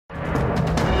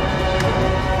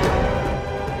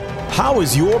How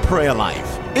is your prayer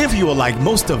life? If you are like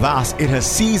most of us, it has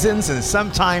seasons and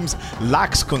sometimes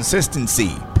lacks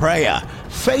consistency. Prayer,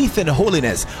 faith, and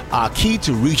holiness are key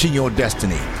to reaching your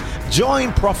destiny.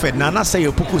 Join Prophet Nanase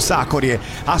Opoku-Sarkodie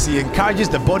as he encourages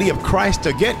the body of Christ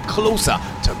to get closer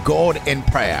to God in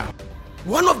prayer.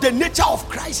 One of the nature of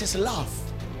Christ is love.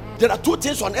 There are two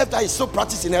things on earth that is so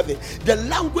practiced in heaven. The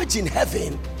language in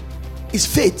heaven is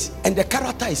faith, and the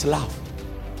character is love.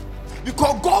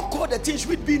 Because God called the things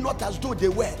which be not as though they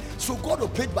were. So God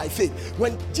operated by faith.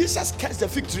 When Jesus cursed the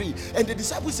fig tree and the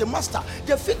disciples said, Master,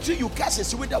 the fig tree you cast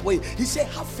is withered away. He said,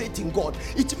 have faith in God.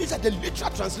 It means that the literal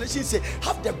translation says,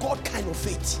 have the God kind of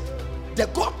faith. The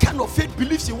God kind of faith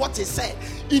believes in what he said.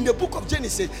 In the book of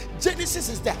Genesis, Genesis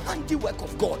is the handiwork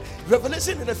of God.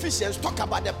 Revelation and Ephesians talk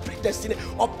about the predestination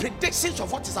or predictions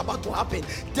of what is about to happen.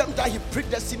 Them that he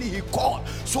predestined, he called.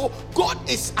 So God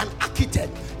is an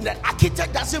architect. The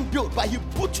architect doesn't build, but he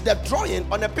put the drawing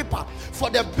on a paper for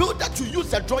the builder to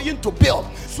use the drawing to build.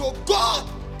 So God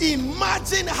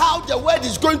imagine how the world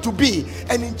is going to be,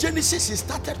 and in Genesis he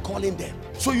started calling them.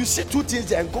 So you see two things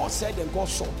there, and God said and God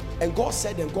saw, and God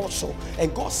said and God saw,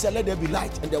 and God said let there be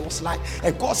light, and there was light,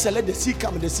 and God said let the sea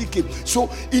come, and the sea came. So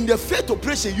in the faith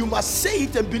operation you must say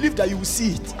it and believe that you will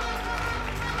see it.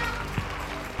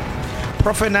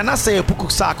 Prophet Nanase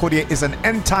Opoku-Sarkodie is an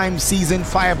end-time seasoned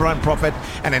firebrand prophet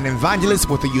and an evangelist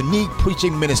with a unique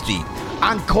preaching ministry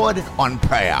anchored on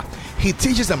prayer. He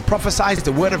teaches and prophesies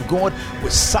the word of God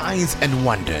with signs and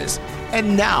wonders.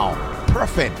 And now,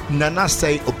 Prophet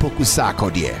Nanase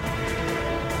Opoku-Sarkodie.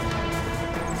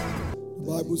 The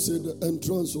Bible said the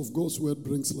entrance of God's word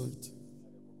brings light.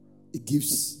 It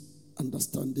gives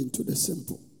understanding to the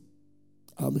simple.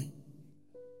 Amen.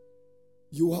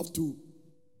 You have to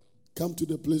come to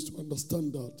the place to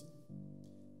understand that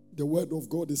the word of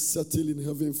God is settled in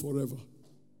heaven forever.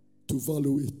 To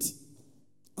value it.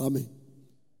 Amen.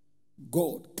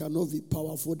 God cannot be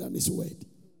powerful than his word.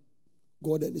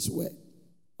 God and his word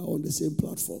are on the same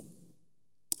platform.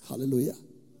 Hallelujah.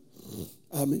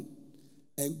 Amen.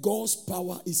 And God's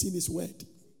power is in his word.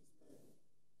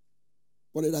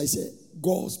 What did I say?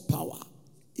 God's power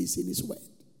is in his word.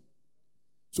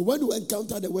 So when you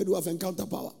encounter the word, you have encountered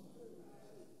power.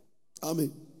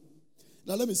 Amen.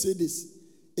 Now let me say this.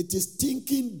 It is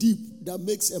thinking deep that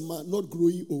makes a man not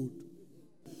growing old.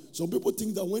 Some people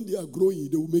think that when they are growing,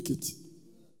 they will make it.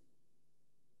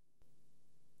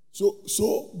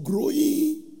 So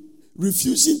growing,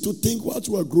 refusing to think what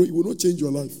you are growing will not change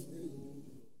your life.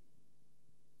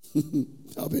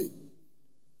 Amen.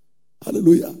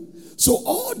 Hallelujah. So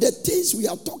all the things we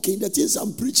are talking, the things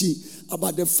I'm preaching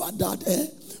about the fact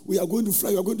that we are going to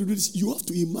fly, we are going to do this, you have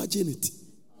to imagine it.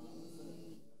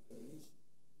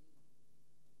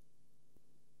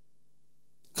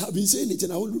 I've been saying it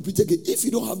and I want to repeat it again. If you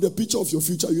don't have the picture of your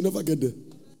future, you never get there.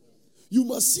 You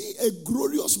must see a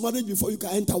glorious marriage before you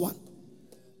can enter one.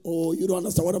 Oh, you don't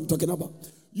understand what I'm talking about.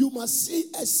 You must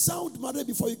see a sound marriage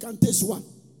before you can taste one.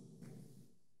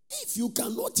 If you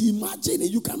cannot imagine it,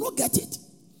 you cannot get it.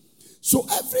 So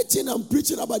everything I'm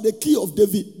preaching about the key of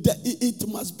David, it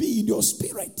must be in your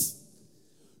spirit.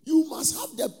 You must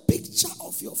have the picture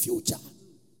of your future.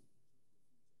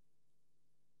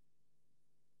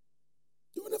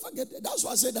 You will never get there. That's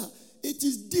why I said that it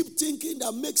is deep thinking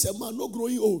that makes a man not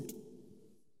growing old.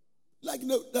 Like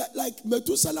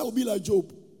Methuselah will be like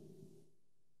Job.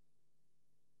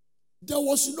 There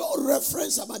was no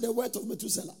reference about the word of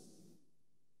Methuselah.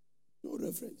 No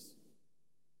reference.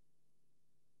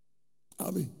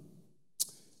 Amen.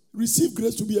 Receive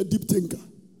grace to be a deep thinker.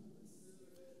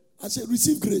 I said,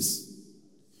 receive grace.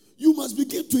 You must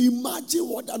begin to imagine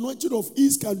what the anointing of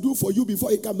ease can do for you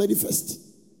before it can manifest.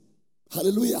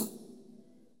 Hallelujah.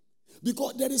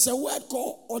 Because there is a word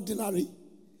called ordinary.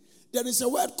 There is a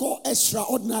word called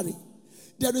extraordinary.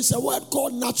 There is a word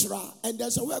called natural. And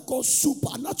there's a word called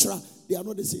supernatural. They are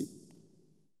not the same.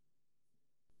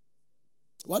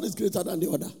 One is greater than the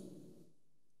other.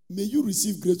 May you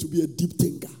receive grace to be a deep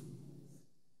thinker.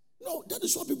 No, that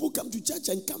is why people come to church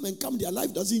and come. Their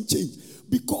life doesn't change.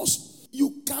 Because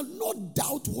you cannot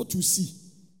doubt what you see.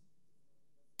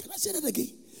 Can I say that again?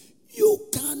 You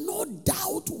cannot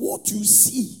doubt what you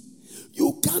see.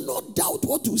 You cannot doubt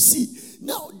what you see.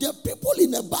 Now, the people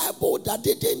in the Bible that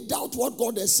didn't doubt what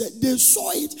God has said, they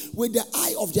saw it with the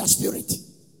eye of their spirit.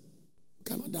 You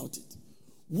cannot doubt it.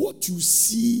 What you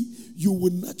see, you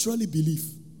will naturally believe.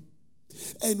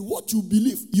 And what you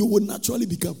believe, you will naturally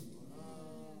become.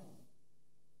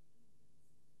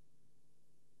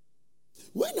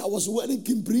 When I was wearing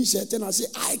King Prince shirt and I said,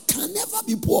 I can never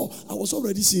be poor, I was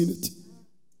already seeing it.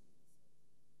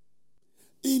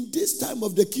 In this time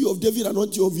of the key of David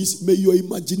anointing office, may your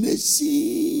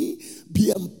imagination be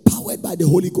empowered by the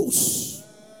Holy Ghost.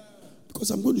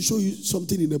 Because I'm going to show you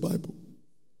something in the Bible.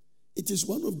 It is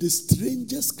one of the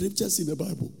strangest scriptures in the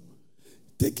Bible.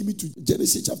 Take me to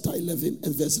Genesis chapter 11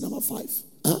 and verse number 5.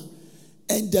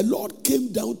 And the Lord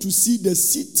came down to see the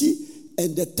city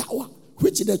and the tower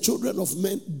which the children of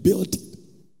men built.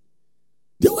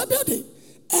 They were building.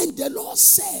 And the Lord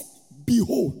said,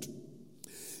 behold,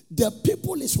 the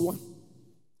people is one,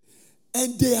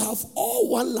 and they have all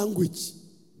one language.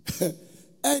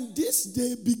 And this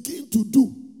they begin to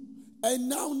do. And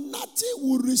now nothing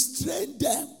will restrain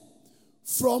them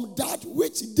from that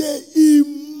which they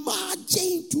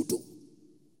imagine to do.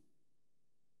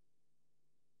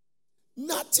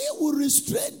 Nothing will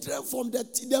restrain them from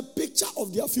the picture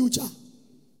of their future.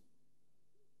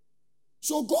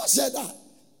 So God said that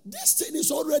this thing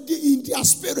is already in their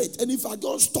spirit, and if I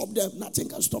don't stop them, nothing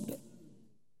can stop them.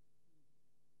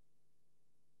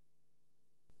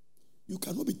 You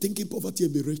cannot be thinking poverty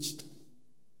and be rich.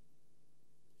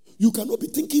 You cannot be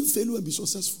thinking failure and be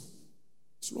successful.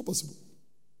 It's not possible.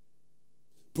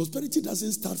 Prosperity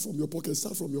doesn't start from your pocket, it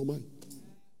starts from your mind.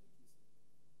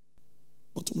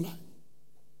 Bottom line.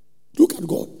 Look at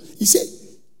God. He said,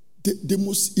 the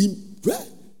most,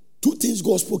 two things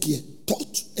God spoke here: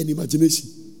 thought and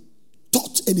imagination.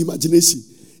 Thought and imagination.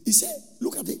 He said,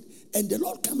 look at it. And the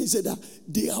Lord came and said that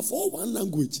they have all one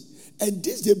language. And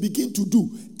this they begin to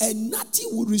do. And nothing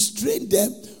will restrain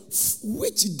them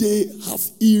which they have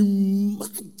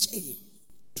imagined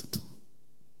to do.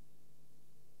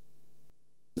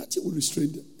 Nothing will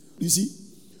restrain them. You see,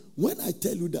 when I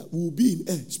tell you that we will be in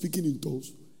air speaking in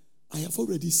tongues, I have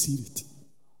already seen it.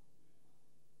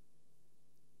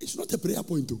 It's not a prayer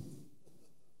point though.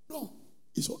 No.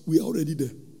 We are already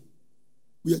there.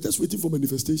 We are just waiting for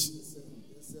manifestation.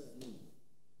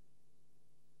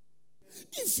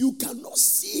 If you cannot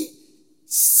see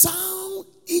sound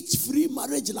each free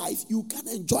marriage life, you can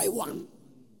enjoy one.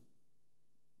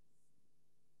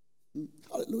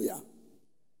 Hallelujah.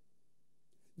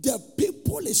 The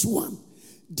people is one.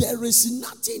 There is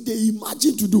nothing they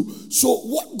imagine to do. So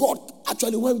what God,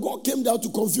 actually when God came down to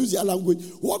confuse their language,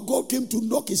 what God came to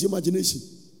knock his imagination.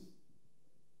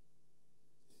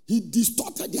 He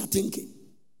distorted their thinking.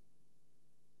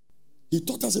 He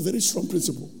taught us a very strong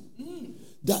principle.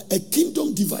 That a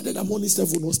kingdom divided among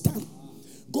itself will not stand.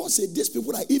 God said these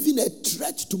people are even a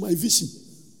threat to my vision.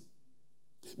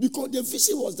 Because the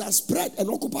vision was that spread and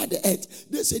occupy the earth.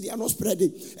 They say they are not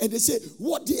spreading. And they say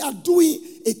what they are doing,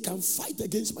 it can fight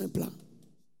against my plan.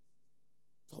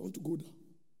 I want to go there.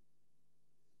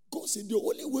 God said the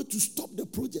only way to stop the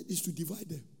project is to divide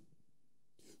them.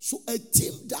 So a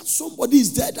team that somebody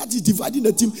is there that is dividing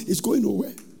the team is going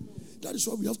nowhere. That is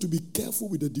why we have to be careful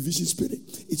with the division spirit.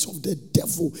 It's of the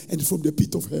devil and from the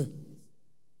pit of hell.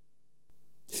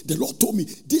 The Lord told me,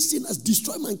 this thing has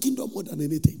destroyed my kingdom more than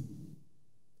anything.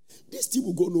 This thing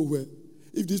will go nowhere.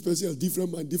 If this person has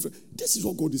different mind, different. This is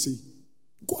what God is saying.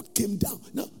 God came down.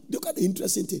 Now, look at the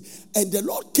interesting thing. And the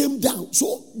Lord came down.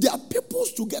 So their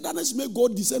people's togetherness made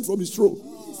God descend from his throne.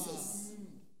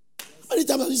 How many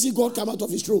times have you seen God come out of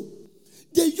his throne?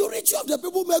 The unity of the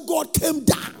people made God came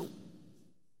down.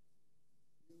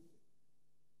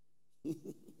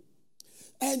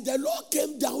 And the Lord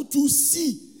came down to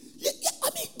see. I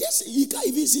mean, you can't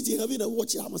even sit in heaven and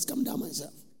watch it. I must come down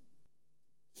myself.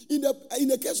 In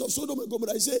the case of Sodom and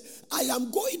Gomorrah, I say, I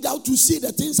am going down to see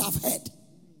the things I've heard.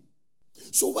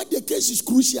 So when the case is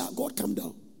crucial, God come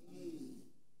down.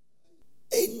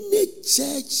 Any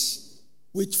church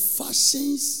with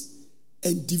factions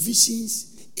and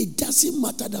divisions, it doesn't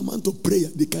matter the amount of prayer,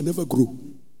 they can never grow.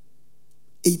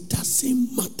 It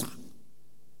doesn't matter.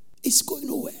 It's going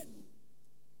nowhere.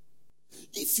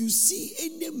 If you see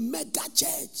any mega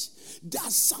church that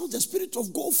sounds the Spirit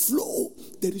of God flow,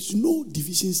 there is no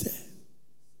divisions there.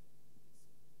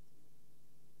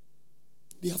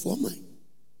 They have one mind.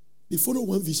 They follow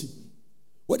one vision.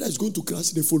 Whether it's going to crash,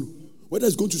 they follow. Whether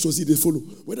it's going to succeed, they follow.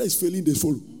 Whether it's failing, they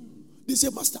follow. They say,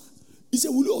 Master, he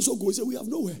said, will you also go? He said, we have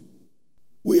nowhere.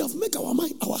 We have made our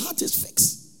mind. Our heart is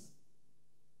fixed.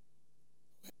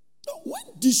 When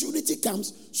disunity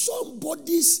comes,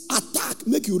 somebody's attack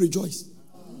make you rejoice.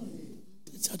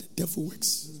 That's how the devil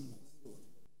works.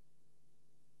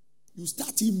 You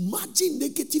start imagining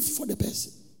negative for the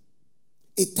person.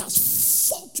 It has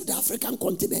fought to the African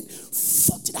continent,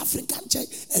 fought to the African church,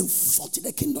 and fought to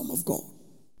the kingdom of God.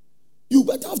 You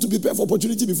better have to prepare for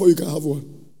opportunity before you can have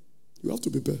one. You have to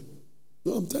prepare.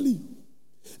 No, I'm telling you.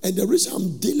 And the reason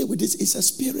I'm dealing with this is a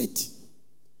spirit.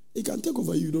 It can take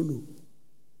over you don't know.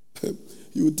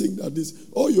 You would think that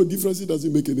all your differences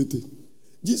doesn't make anything.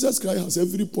 Jesus Christ has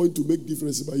every point to make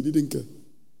difference, but he didn't care.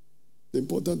 The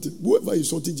important thing, whoever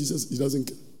insulted Jesus, he doesn't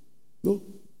care. No.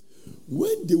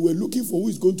 When they were looking for who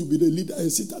is going to be the leader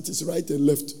and sit at his right and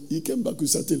left, he came back with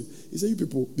Satan. He said, you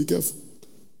people, be careful.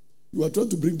 You are trying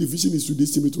to bring division into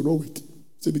this team, it will not work. He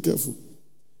said, be careful.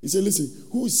 He said, listen,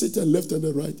 who is Satan left and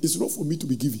the right? It's not for me to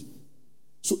be giving.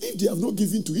 So if they have not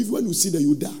given to, even when you see that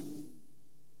you die,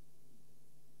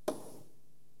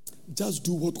 just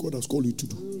do what God has called you to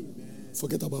do. Amen.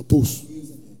 Forget about posts.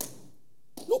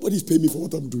 Nobody's paying me for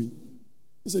what I'm doing.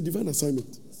 It's a divine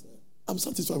assignment. I'm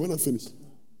satisfied when I finish.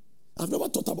 I've never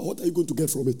thought about what are you going to get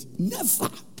from it. Never.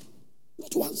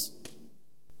 Not once.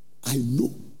 I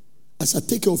know. As I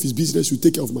take care of his business, you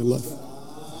take care of my life.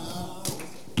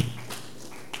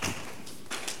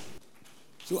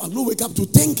 So I'm not wake up to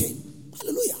thinking.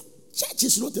 Hallelujah. Church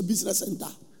is not a business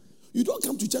center. You don't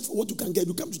come to church for what you can get.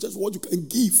 You come to church for what you can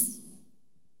give.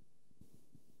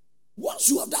 Once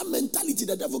you have that mentality,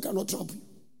 the devil cannot trap you.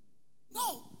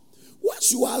 No.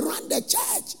 Once you are around the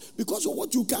church because of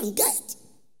what you can get,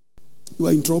 you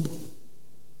are in trouble.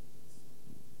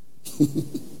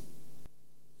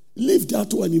 Leave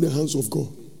that one in the hands of God.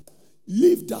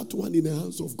 Leave that one in the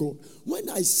hands of God. When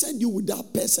I send you with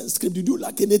that person's script, did you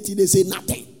lack anything? They say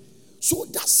nothing. So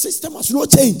that system has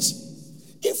not changed.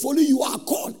 If only you are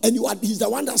called and he's the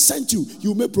one that sent you,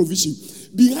 you make provision.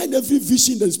 Behind every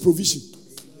vision, there is provision.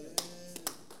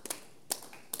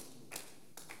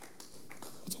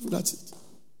 That's it.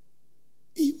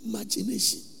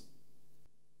 Imagination.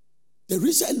 The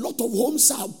reason a lot of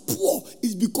homes are poor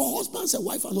is because husbands and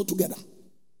wife are not together.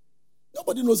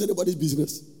 Nobody knows anybody's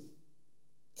business.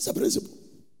 It's a principle.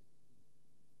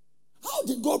 How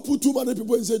did God put too many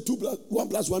people and say 1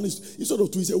 plus 1 is instead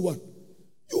of 2, he said 1?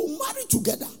 You marry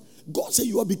together. God said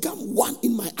you have become one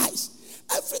in my eyes.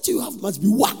 Everything you have must be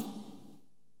one.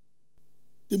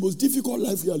 The most difficult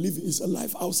life we are living is a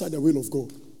life outside the will of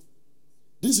God.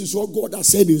 This is what God has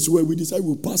said in his word. We decide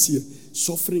we'll pass here.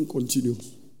 Suffering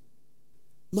continues.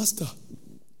 Master,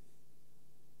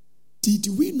 did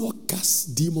we not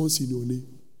cast demons in your name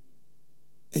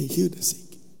and heal the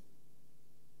sick?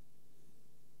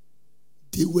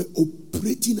 They were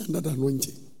operating under the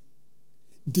anointing.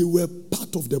 They were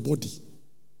part of the body.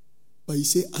 But he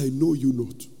said, I know you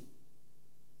not.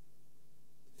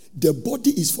 The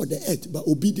body is for the earth, but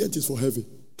obedience is for heaven.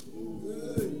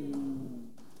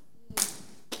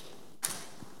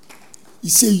 He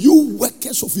said, you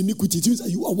workers of iniquity, it means that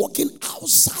you are walking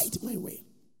outside my way.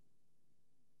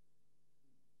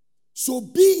 So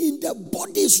being in the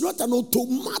body is not an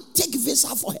automatic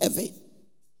visa for heaven.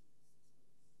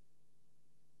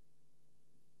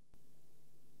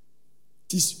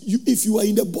 If you are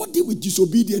in the body with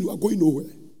disobedience, you are going nowhere.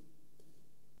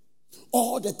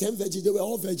 All the 10 virgins, they were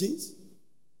all virgins.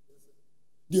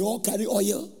 They all carry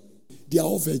oil. They are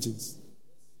all virgins.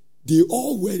 They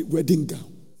all wear wedding gown.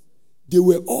 They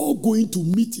were all going to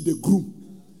meet the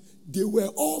groom. They were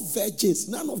all virgins.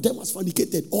 None of them was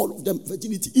fornicated. All of them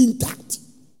virginity intact.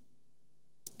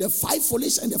 The 5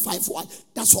 foolish and the 5 wise.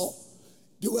 That's all.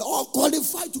 They were all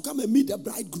qualified to come and meet the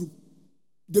bridegroom.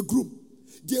 The groom.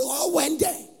 They all went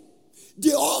there.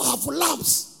 They all have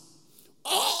lamps.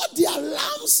 All their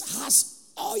lamps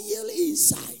has oil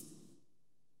inside.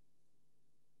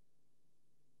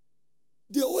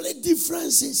 The only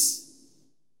difference is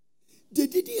they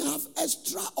didn't have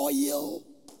extra oil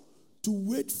to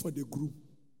wait for the groom.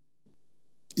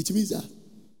 It means that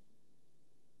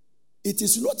it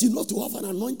is not enough to have an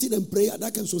anointing and prayer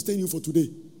that can sustain you for today.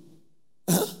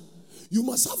 You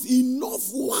must have enough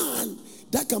one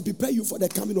that can prepare you for the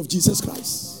coming of Jesus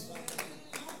Christ.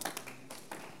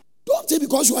 Don't say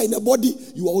because you are in a body,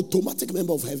 you are automatic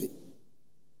member of heaven.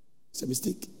 It's a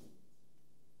mistake.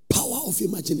 Power of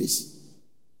imagination.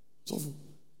 So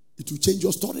it will change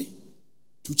your story.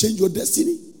 To change your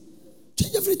destiny,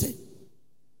 change everything.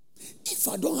 If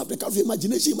I don't have the kind of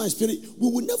imagination in my spirit,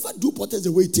 we will never do Potter's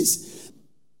the way it is.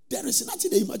 There is nothing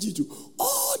they imagine to.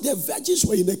 All the virgins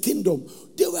were in the kingdom.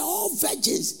 They were all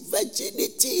virgins.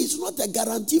 Virginity is not a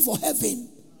guarantee for heaven.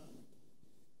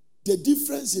 The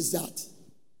difference is that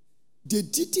they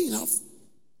didn't have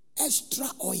extra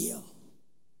oil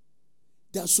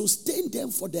that sustained them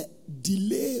for the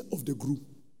delay of the groom.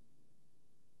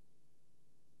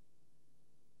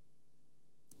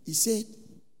 He said,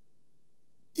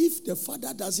 if the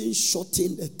Father doesn't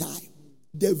shorten the time,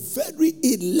 the very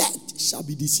elect shall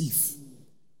be deceived.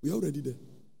 We are already there.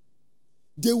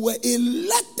 They were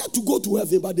elected to go to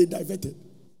heaven, but they diverted.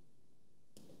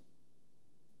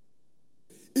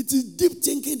 It is deep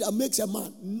thinking that makes a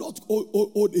man, not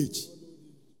old age.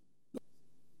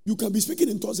 You can be speaking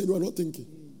in tongues and you are not thinking.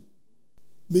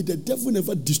 May the devil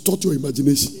never distort your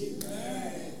imagination.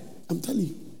 I'm telling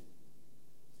you.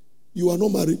 You are not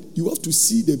married. You have to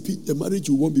see the marriage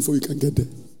you want before you can get there.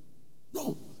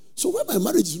 No. So when my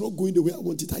marriage is not going the way I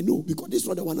want it, I know, because this is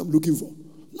not the one I'm looking for.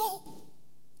 No.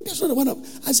 That's not the one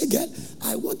I said, girl,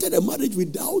 I wanted a marriage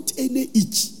without any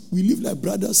itch. We live like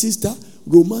brother, sister,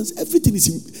 romance. Everything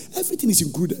is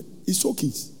included. It's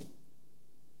soakings.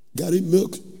 Gary,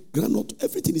 milk, granite,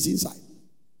 everything is inside.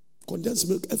 Condensed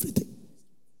milk, everything.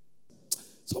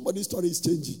 Somebody's story is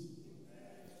changing.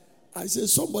 I said,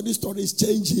 somebody's story is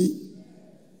changing.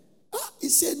 He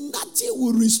said, nothing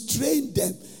will restrain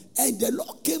them. And the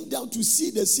Lord came down to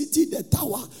see the city, the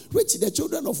tower, which the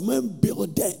children of men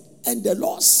built there. And the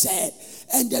Lord said,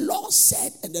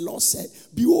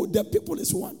 behold, the people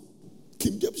is one.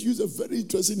 King James used a very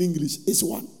interesting English. It's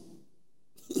one.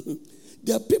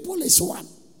 The people is one.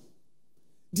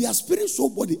 Their spirit,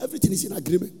 soul, body, everything is in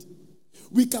agreement.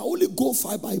 We can only go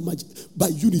far by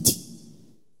unity.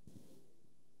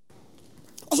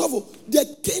 Also,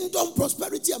 the kingdom,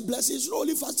 prosperity, and blessing is not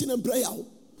only fasting and prayer.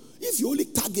 If you only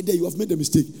target there, you have made a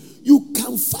mistake. You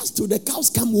can fast till the cows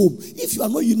come home. If you are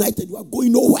not united, you are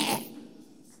going nowhere.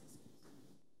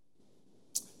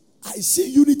 I see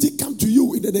unity come to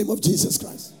you in the name of Jesus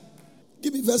Christ.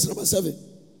 Give me verse number 7.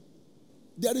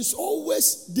 There is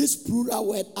always this plural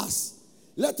word, us.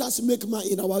 Let us make man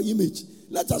in our image.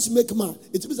 Let us make man.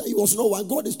 It means that he was not one.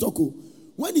 God is talking.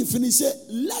 When he finished, he said,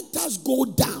 let us go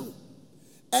down.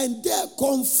 And they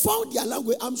confound their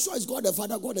language. I'm sure it's God the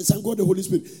Father, God the Son, God the Holy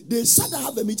Spirit. They sat and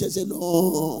have a meeting and said,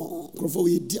 no,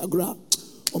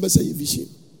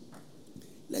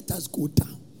 let us go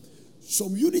down.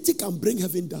 Some unity can bring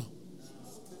heaven down.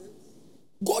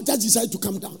 God just decided to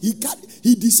come down. He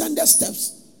descended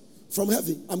steps from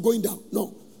heaven. I'm going down.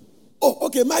 No. Oh,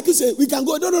 okay. Michael said, we can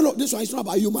go. No. This one is not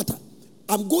about you matter.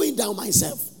 I'm going down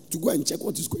myself to go and check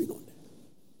what is going on.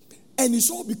 And it's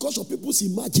all because of people's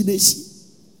imagination.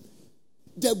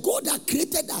 The God that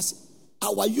created us,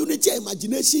 our unity and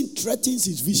imagination threatens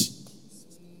his vision.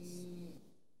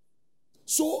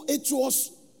 So it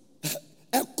was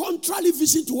a contrary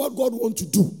vision to what God wants to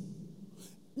do.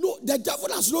 No, the devil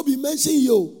has not been mentioned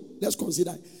here. Let's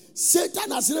consider.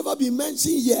 Satan has never been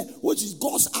mentioned here, which is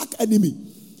God's arch enemy.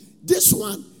 This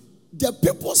one, the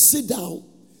people sit down,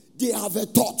 they have a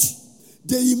thought,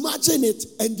 they imagine it,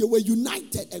 and they were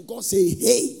united. And God say,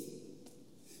 hey,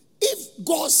 if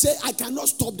God say I cannot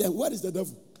stop them, where is the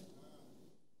devil?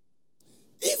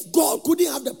 If God couldn't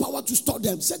have the power to stop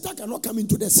them, Satan cannot come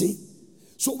into the scene.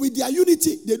 So with their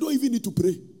unity, they don't even need to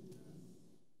pray.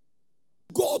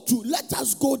 Go to, let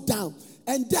us go down.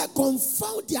 And they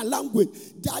confound their language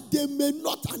that they may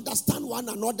not understand one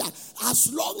another.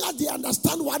 As long as they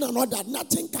understand one another,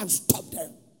 nothing can stop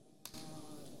them.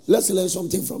 Let's learn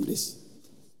something from this.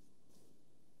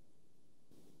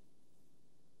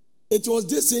 It was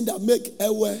this thing that made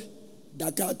Ewe,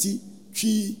 Dakati,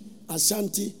 Chi,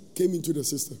 Ashanti came into the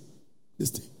system. This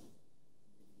thing.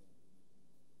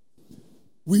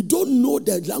 We don't know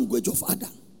the language of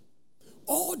Adam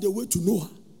all the way to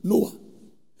Noah.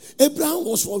 Abraham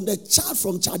was from the child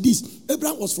from Cadiz.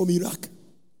 Abraham was from Iraq.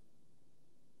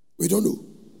 We don't know.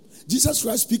 Jesus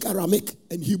Christ speak Aramaic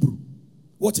and Hebrew.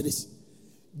 What it is?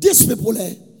 These people,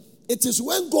 it is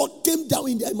when God came down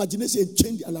in their imagination and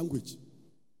changed their language.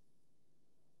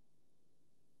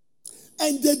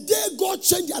 And the day God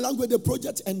changed their language, the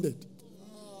project ended.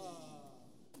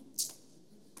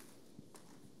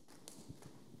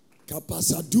 The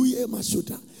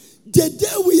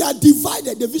day we are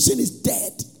divided, the vision is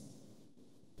dead.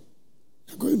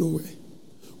 You're going nowhere.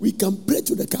 We can pray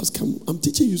till the cows come. I'm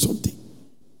teaching you something.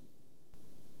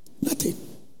 Nothing.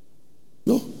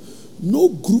 No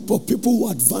group of people who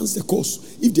advance the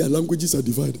cause if their languages are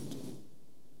divided.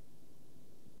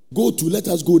 Let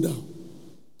us go down.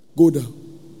 Go down.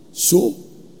 So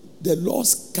the Lord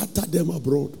scattered them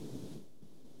abroad.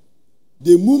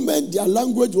 The moment their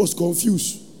language was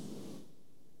confused,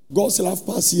 Gosselaf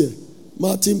passed here,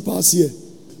 Martin passed here.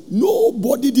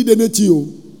 Nobody did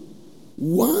anything.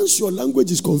 Once your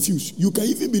language is confused, you can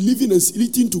even be living and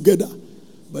eating together,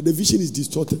 but the vision is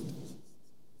distorted.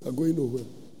 You're going nowhere.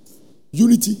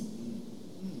 Unity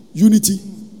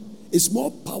is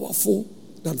more powerful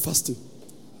than fasting.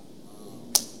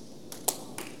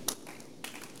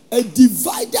 A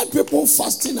divided people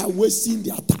fasting are wasting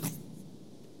their time.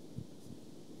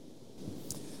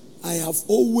 I have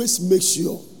always made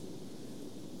sure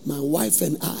my wife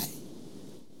and I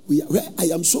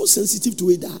am so sensitive to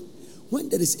it that when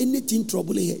there is anything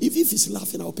troubling here, if he's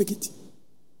laughing, I'll pick it.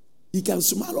 He can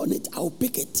smile on it, I'll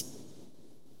pick it.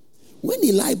 When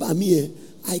he lie by me,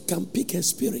 I can pick her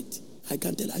spirit. I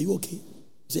can tell her, are you okay?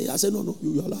 Say, I said, no,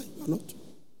 you are lying. You are not.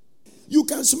 You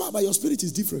can smile, but your spirit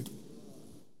is different.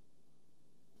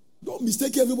 Don't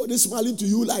mistake everybody smiling to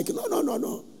you like,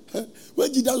 no.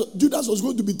 When Judas was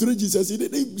going to betray Jesus, he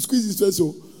didn't squeeze his face.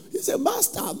 So he said,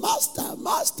 Master.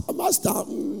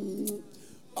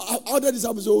 Other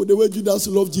disciples, the way Judas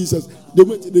loved Jesus,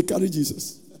 they carry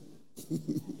Jesus.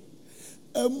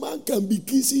 A man can be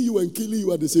kissing you and killing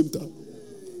you at the same time.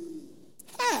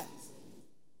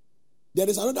 There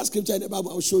is another scripture in the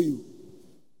Bible, I'll show you.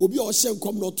 Obi Oshem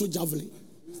come not to javelin.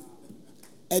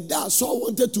 And that Saul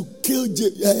wanted to kill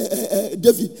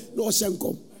David. No Oshem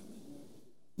come.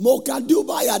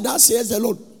 Mokadubaya, that says the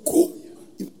Lord.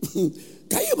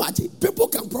 Can you imagine? People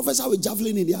can prophesy with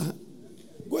javelin in their hand.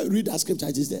 Go and read that scripture,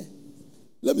 it is there.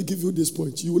 Let me give you this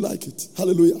point. You will like it.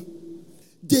 Hallelujah.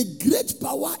 The great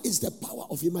power is the power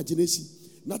of imagination.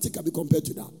 Nothing can be compared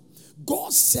to that.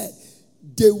 God said,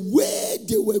 the way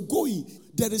they were going,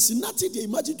 there is nothing they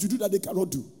imagine to do that they cannot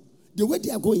do. The way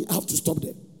they are going, I have to stop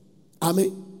them.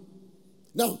 Amen.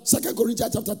 Now, 2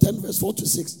 Corinthians chapter 10, verse 4 to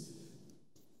 6.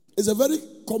 It's a very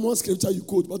common scripture you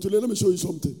quote, but let me show you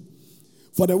something.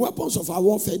 For the weapons of our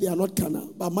warfare, they are not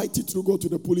carnal, but mighty through God to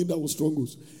the pulling down of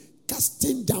strongholds.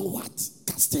 Casting down what?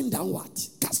 Casting down what?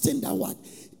 Casting down what?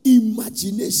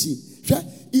 Imagination.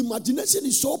 Imagination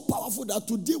is so powerful that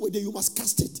to deal with it, you must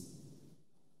cast it.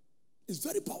 It's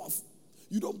very powerful.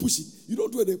 You don't push it. You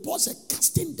don't do it. Paul said,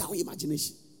 casting down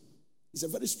imagination. It's a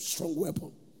very strong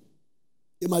weapon.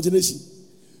 Imagination.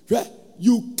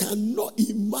 You cannot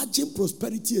imagine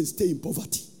prosperity and stay in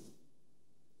poverty.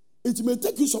 It may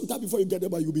take you some time before you get there,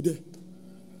 but you'll be there.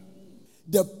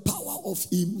 The power of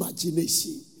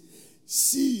imagination.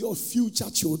 See your future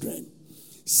children.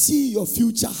 See your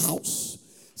future house.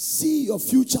 See your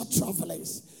future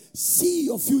travelers. See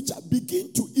your future.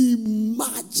 Begin to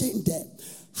imagine them.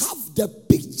 Have the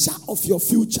picture of your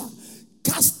future.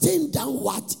 Casting down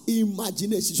what?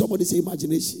 Imagination. Somebody say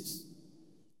imaginations.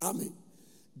 Amen.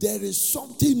 There is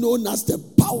something known as the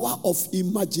power of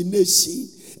imagination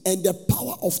and the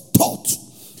power of thought.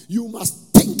 You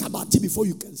must think about it before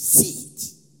you can see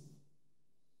it.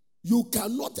 You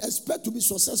cannot expect to be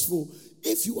successful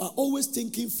if you are always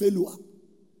thinking failure.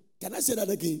 Can I say that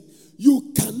again?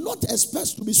 You cannot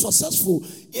expect to be successful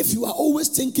if you are always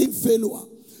thinking failure.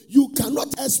 You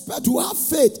cannot expect to have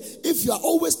faith if you are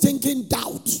always thinking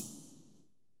doubt.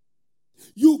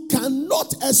 You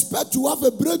cannot expect to have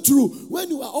a breakthrough when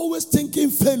you are always thinking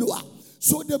failure.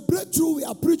 So the breakthrough we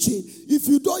are preaching, if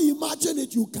you don't imagine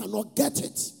it, you cannot get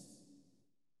it.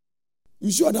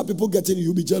 You see other people getting it,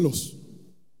 you'll be jealous.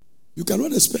 You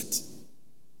cannot expect.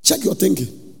 Check your thinking.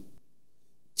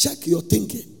 Check your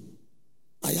thinking.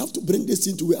 I have to bring this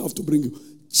into where I have to bring you.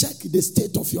 Check the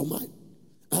state of your mind.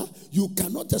 You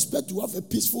cannot expect to have a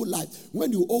peaceful life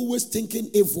when you're always thinking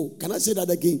evil. Can I say that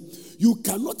again? You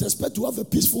cannot expect to have a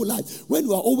peaceful life when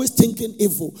you are always thinking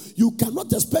evil. You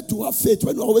cannot expect to have faith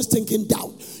when you're always thinking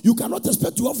doubt. You cannot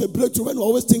expect to have a breakthrough when you're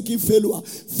always thinking failure.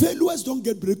 Failures don't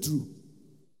get breakthrough.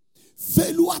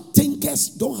 Failure thinkers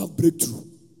don't have breakthrough.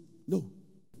 No,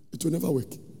 it will never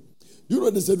work. You know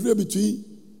there's a difference between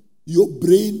your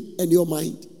brain and your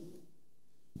mind.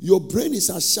 Your brain is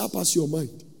as sharp as your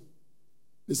mind.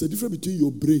 There's a difference between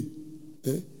your brain.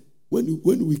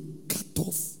 When we cut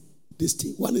off this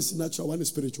thing, one is natural, one is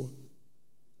spiritual.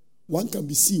 One can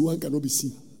be seen, one cannot be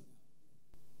seen.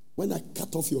 When I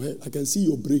cut off your head, I can see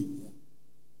your brain,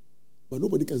 but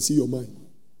nobody can see your mind.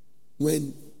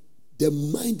 When the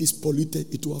mind is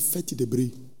polluted, it will affect the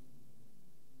brain.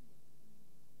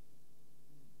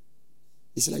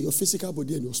 It's like your physical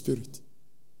body and your spirit.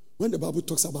 When the Bible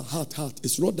talks about heart,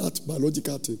 it's not that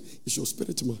biological thing. It's your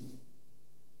spirit, man.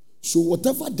 So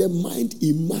whatever the mind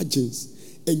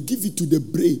imagines and give it to the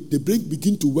brain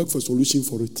begin to work for a solution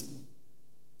for it.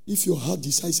 If your heart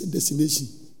decides a destination,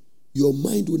 your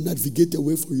mind will navigate a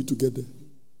way for you to get there.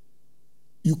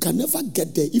 You can never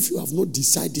get there if you have not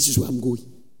decided this is where I'm going.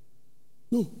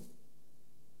 No.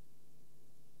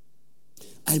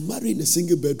 I marry in a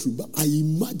single bedroom, but I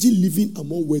imagine living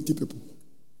among wealthy people.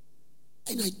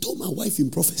 And I told my wife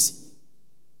in prophecy.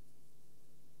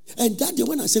 And that day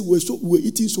when I said we're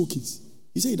eating soakings,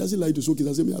 he said he doesn't like the soakings.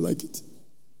 I said, I like it.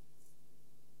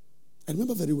 I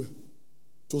remember very well.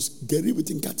 It was Gary with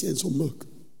Nkati and some milk. I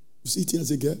was eating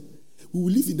as a girl. We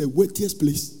will live in the wealthiest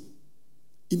place.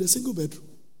 In a single bedroom.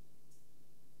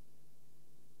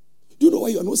 Do you know why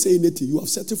you are not saying anything? You have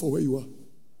settled for where you are.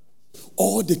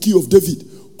 Or the key of David,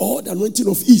 or the anointing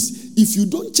of ease. If you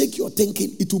don't check your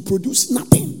thinking, it will produce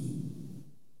nothing.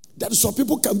 That is why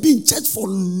people can be in church for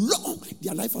long.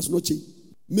 Their life has not changed.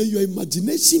 May your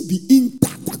imagination be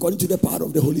intact according to the power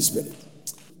of the Holy Spirit.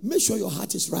 Make sure your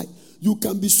heart is right. You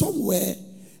can be somewhere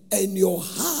and your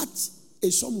heart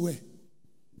is somewhere.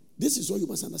 This is what you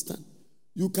must understand.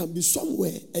 You can be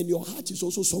somewhere and your heart is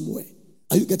also somewhere.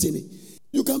 Are you getting it?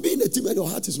 You can be in a team and your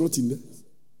heart is not in there.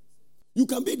 You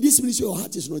can be in this ministry, your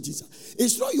heart is not in there.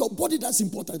 It's not your body that's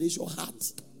important, it's your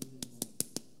heart.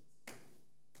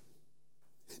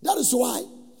 That is why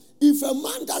if a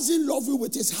man doesn't love you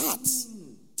with his heart,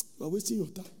 you are wasting your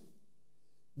time.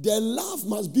 The love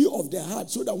must be of the heart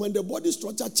so that when the body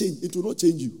structure change, it will not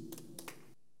change you.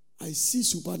 I see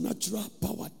supernatural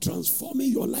power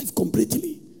transforming your life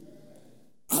completely.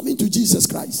 Amen to Jesus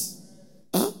Christ.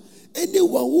 Huh?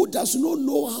 Anyone who does not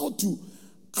know how to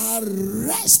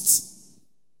arrest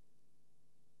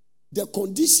the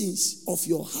conditions of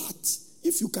your heart,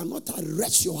 if you cannot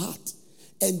arrest your heart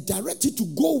and direct it to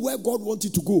go where God wants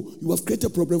it to go, you have created a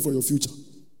problem for your future.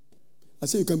 I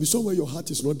say you can be somewhere your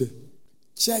heart is not there.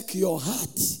 Check your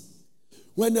heart.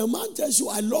 When a man tells you,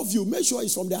 I love you, make sure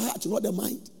it's from the heart, not the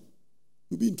mind.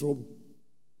 You'll be in trouble.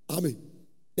 Amen.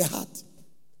 The heart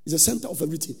is the center of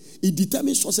everything. It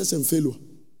determines success and failure.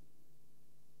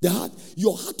 The heart,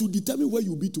 your heart will determine where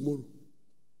you'll be tomorrow.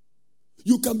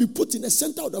 You can be put in the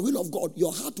center of the will of God.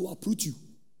 Your heart will uproot you.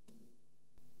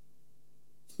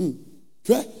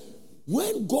 Right?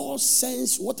 When God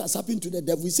sends what has happened to the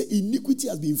devil, he said iniquity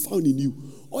has been found in you.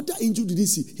 Other angel didn't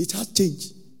see. His heart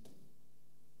changed.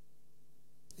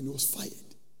 And he was fired.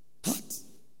 Heart.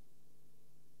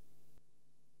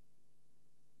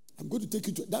 I'm going to take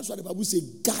you to, that's why the Bible says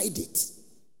guide it.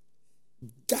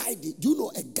 Guide it. Do you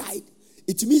know a guide?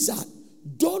 It means that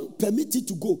don't permit it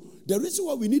to go. The reason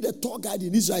why we need a tour guide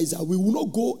in Israel is that we will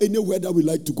not go anywhere that we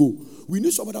like to go. We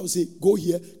need somebody that will say, go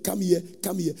here, come here,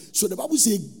 come here. So the Bible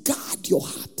says, guard your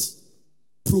heart.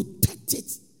 Protect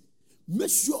it.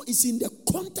 Make sure it's in the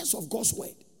context of God's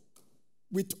word.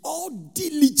 With all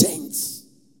diligence.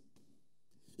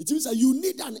 It means that you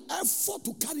need an effort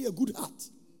to carry a good heart.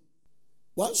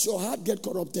 Once your heart gets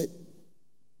corrupted,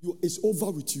 it's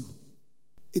over with you.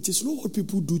 It is not what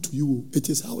people do to you. It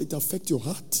is how it affects your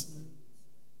heart.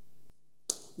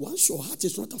 Once your heart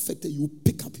is not affected, you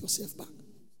pick up yourself back.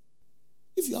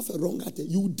 If you have a wrong heart,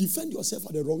 you defend yourself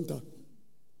at the wrong time.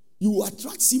 You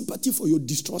attract sympathy for your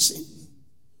destruction.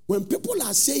 When people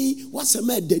are saying, what's a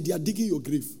man dead, they are digging your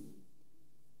grave.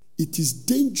 It is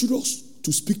dangerous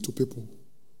to speak to people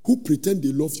who pretend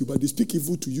they love you, but they speak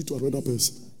evil to you to another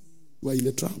person. You are in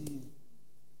a trap.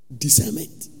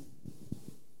 Discernment.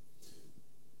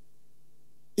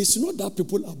 It's not that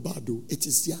people are bad, though. It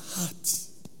is their heart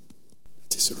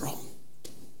that is wrong.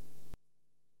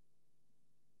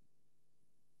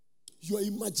 Your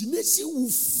imagination will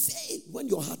fail when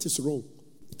your heart is wrong.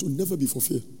 It will never be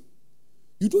fulfilled.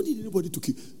 You don't need anybody to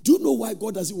kill. Do you know why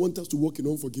God doesn't want us to walk in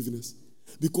unforgiveness?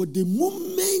 Because the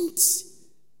moment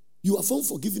you have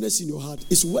unforgiveness in your heart,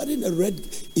 it's wearing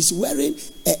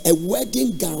a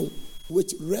wedding gown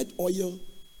with red oil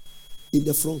in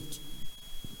the front.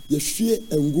 And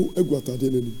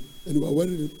you are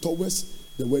wearing it towards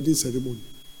the wedding ceremony.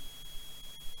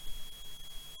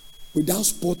 Without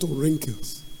spot or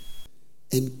wrinkles.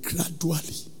 And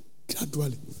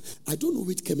gradually, I don't know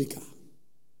which chemical.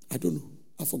 I don't know.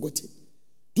 I forgot it.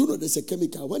 Do you know there's a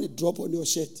chemical? When it drop on your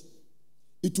shirt,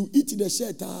 it will eat in the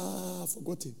shirt. I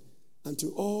forgot it. Until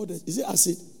all the, is it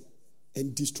acid?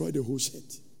 And destroy the whole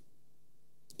shirt.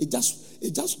 It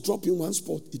just drop in one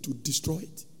spot. It will destroy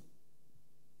it.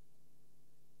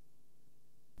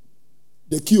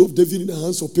 The key of David in the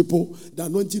hands of people, the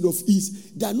anointing of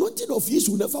ease. The anointing of ease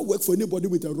will never work for anybody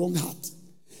with a wrong heart.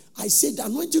 I say the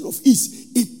anointing of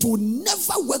ease, it will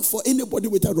never work for anybody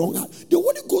with a wrong heart. The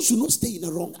Holy Ghost will not stay in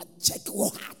a wrong heart. Check your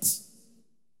heart.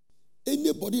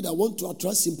 Anybody that wants to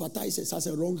attract sympathizers has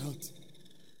a wrong heart.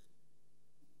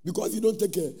 Because if you don't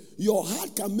take care, your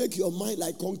heart can make your mind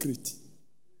like concrete.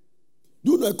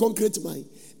 Do you know a concrete mind?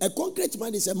 A concrete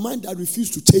mind is a mind that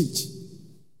refuses to change.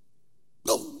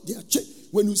 No, they are changed.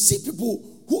 When you see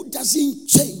people who doesn't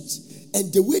change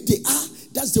and the way they are,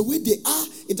 that's the way they are.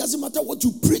 It doesn't matter what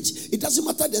you preach. It doesn't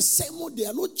matter the sermon. They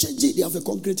are not changing. They have a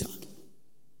concrete heart.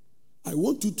 I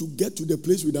want you to get to the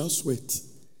place without sweat.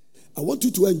 I want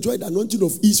you to enjoy the anointing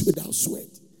of ease without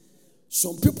sweat.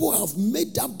 Some people have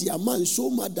made up their mind so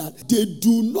much that they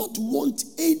do not want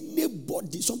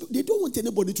anybody. Some people, they don't want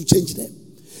anybody to change them.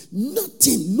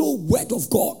 Nothing, no word of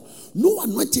God, no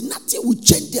anointing, nothing will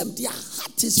change them. Their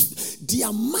heart is,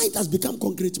 their mind has become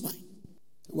concrete mind.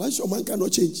 Once your mind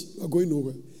cannot change, you are going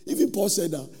nowhere. Even Paul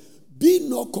said that, be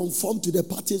not conformed to the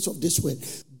patterns of this world.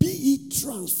 Be ye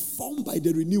transformed by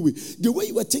the renewing. The way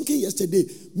you were thinking yesterday,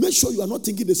 make sure you are not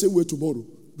thinking the same way tomorrow.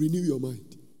 Renew your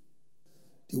mind.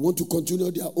 They want to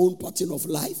continue their own pattern of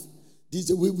life. This is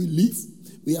the way we live.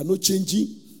 We are not changing.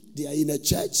 They are in a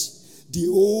church. They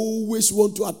always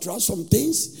want to attract some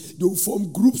things. They will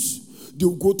form groups. They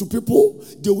will go to people.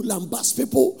 They will lambast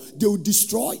people. They will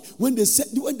destroy. When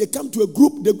they come to a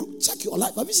group, check your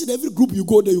life. Have you seen every group you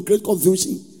go there, you create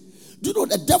confusion? Do you know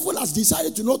the devil has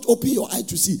decided to not open your eye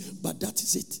to see? But that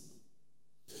is it.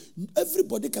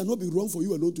 Everybody cannot be wrong for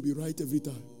you alone to be right every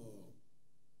time.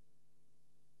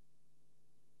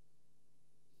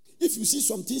 If you see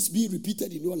some things being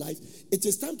repeated in your life, it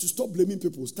is time to stop blaming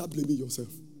people. Start blaming yourself.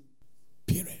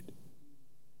 Period.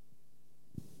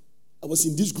 I was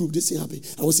in this group, this thing happened.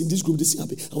 I was in this group, this thing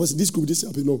happened. I was in this group, this thing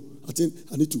happened. No, I think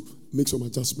I need to make some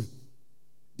adjustment.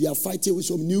 They are fighting with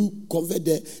some new convert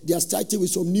there. They are fighting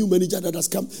with some new manager that has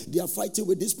come. They are fighting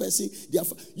with this person.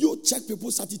 You check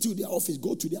people's attitude in their office.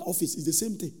 Go to their office. It's the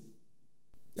same thing.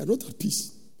 They are not at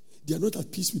peace. They are not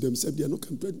at peace with themselves. They are not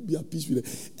going to be at peace with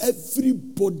them.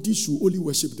 Everybody should only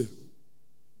worship them.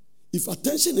 If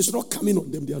attention is not coming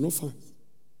on them, they are not fine.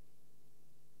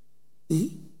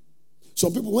 Mm-hmm.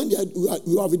 Some people, when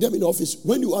you are with them in the office,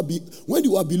 when you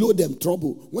are below them,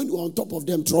 trouble. When you are on top of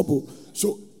them, trouble.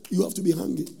 So you have to be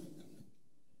hungry.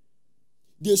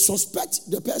 They suspect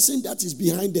the person that is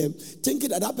behind them, thinking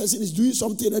that person is doing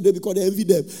something that because they envy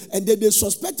them. And then they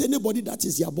suspect anybody that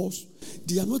is their boss.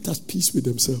 They are not at peace with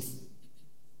themselves.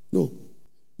 No.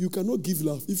 You cannot give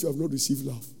love if you have not received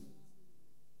love.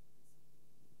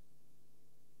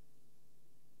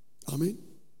 Amen.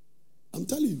 I'm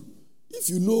telling you, if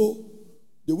you know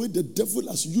the way the devil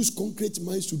has used concrete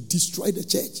minds to destroy the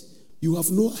church, you have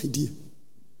no idea.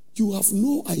 You have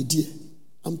no idea.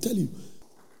 I'm telling you.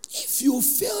 If you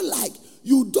feel like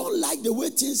you don't like the way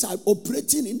things are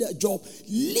operating in the job,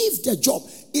 leave the job.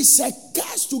 It's a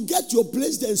curse to get your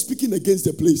place there and speaking against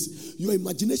the place. Your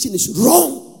imagination is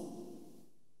wrong.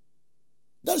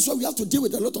 That is why we have to deal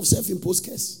with a lot of self-imposed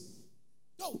curse.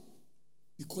 No.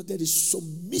 Because there is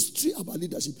some mystery about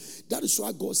leadership. That is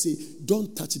why God says,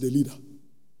 don't touch the leader.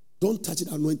 Don't touch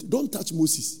the anointing. Don't touch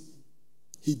Moses.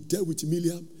 He dealt with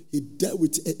Miriam. He dealt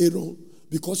with Aaron.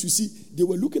 Because you see, they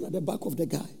were looking at the back of the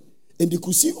guy. And they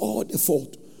could see all the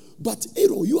fault. But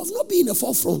Aaron, you have not been in the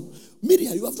forefront.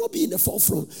 Miriam, you have not been in the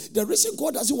forefront. The reason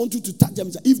God doesn't want you to touch them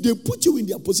is that if they put you in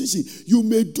their position, you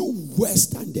may do worse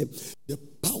than them. The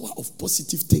power of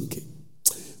positive thinking.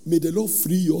 May the Lord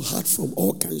free your heart from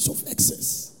all kinds of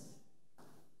excess.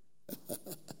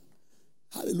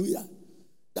 Hallelujah.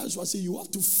 That's why I say you have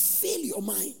to fill your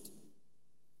mind.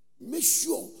 Make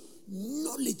sure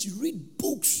knowledge. Read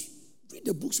books. Read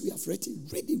the books we have written.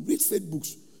 Read faith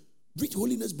books. Read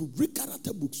holiness books. Read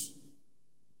character books.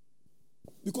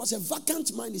 Because a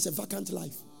vacant mind is a vacant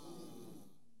life.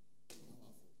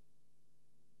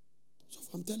 So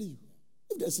I'm telling you,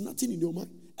 if there's nothing in your mind,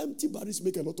 empty barrels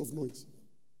make a lot of noise.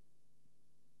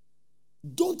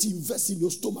 Don't invest in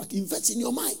your stomach. Invest in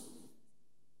your mind.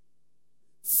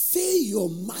 Fill your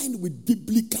mind with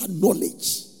biblical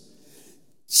knowledge.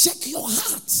 Check your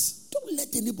heart. Don't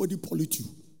let anybody pollute you.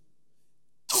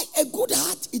 A good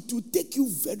heart, it will take you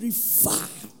very far.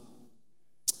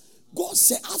 God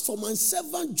said, as for my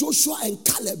servant Joshua and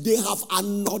Caleb, they have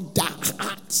another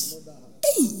heart.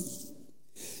 Hey.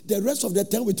 The rest of the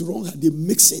time with wrong heart, they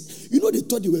mix it. You know, they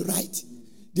thought they were right.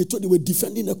 They thought they were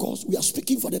defending the cause. We are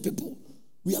speaking for the people.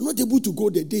 We are not able to go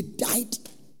there. They died.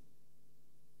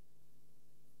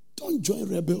 Don't join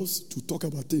rebels to talk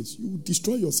about things. You will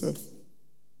destroy yourself.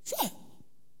 Sure.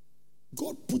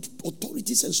 God put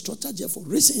authorities and strategy for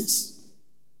reasons.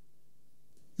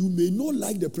 You may not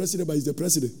like the president, but he's the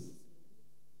president.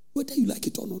 Whether you like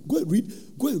it or not. Go and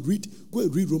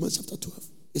read Romans chapter 12.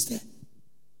 It's there.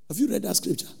 Have you read that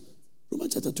scripture?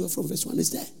 Romans chapter 12 from verse 1 is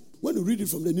there. When you read it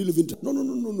from the New Living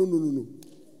Translation. No.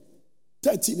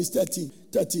 13 is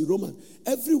 13. Roman.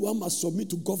 Everyone must submit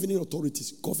to governing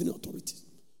authorities.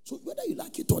 So whether you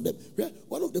like it or not,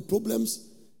 one of the problems,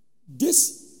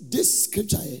 this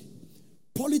scripture here,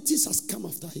 politics has come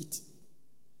after it.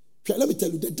 Let me tell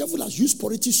you, the devil has used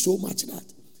politics so much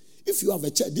that if you have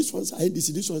a church, this one's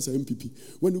NDC, this one's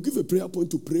MPP. When you give a prayer point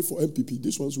to pray for MPP,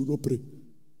 this one's will not pray.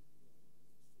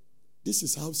 This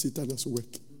is how Satan has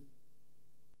worked.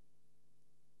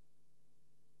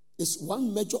 It's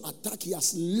one major attack he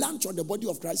has launched on the body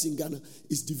of Christ in Ghana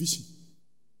is division.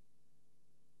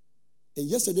 And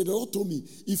yesterday the Lord told me,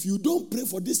 if you don't pray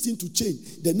for this thing to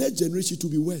change, the next generation to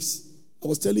be worse. I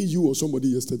was telling you or somebody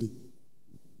yesterday.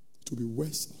 To be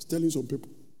worse. I was telling some people.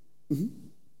 Mm-hmm.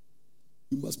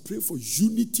 You must pray for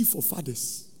unity for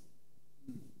fathers.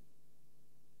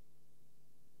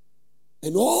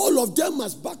 And all of them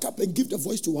must back up and give the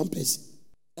voice to one person.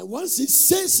 And once he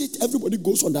says it, everybody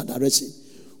goes on that direction.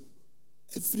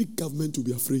 every government will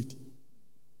be afraid.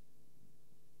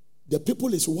 The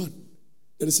people is one.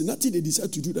 There is nothing they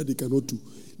decide to do that they cannot do.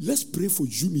 Let's pray for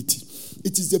unity.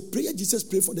 It is the prayer Jesus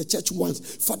prayed for the church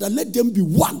once. Father, let them be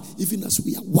one, even as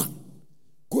we are one.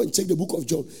 Go and check the book of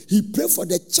John. He prayed for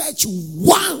the church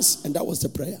once, and that was the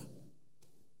prayer.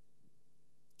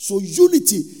 So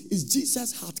unity is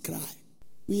Jesus' heart cry.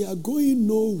 We are going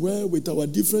nowhere with our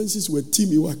differences. With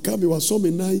Timmy, we come, we some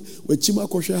nine, with Chima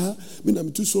Koshaha,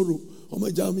 Minam Tusoro,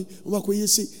 Omajami,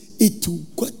 Omakoyesi. It will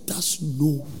get us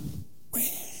nowhere.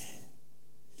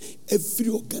 Every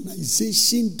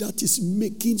organization that is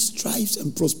making strides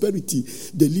and prosperity,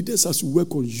 the leaders has to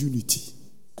work on unity.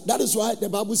 That is why the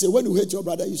Bible says, when you hate your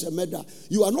brother, you say murder.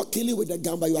 You are not killing with a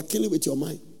gun, but you are killing with your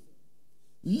mind.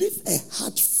 Live a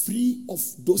heart free of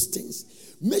those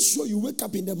things. Make sure you wake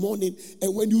up in the morning,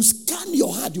 and when you scan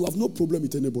your heart, you have no problem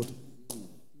with anybody.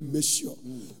 Make sure.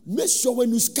 Make sure when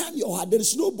you scan your heart, there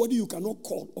is nobody you cannot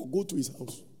call or go to his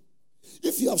house.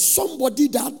 If you have somebody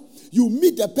that you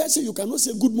meet the person, you cannot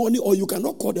say good morning, or you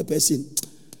cannot call the person.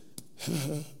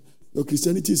 Your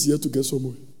Christianity is here to get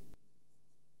somewhere.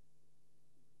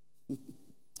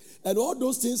 And all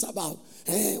those things about,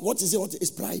 what is it? What is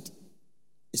pride?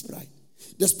 It's pride.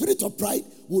 The spirit of pride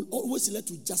will always let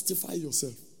you justify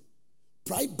yourself.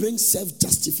 Pride brings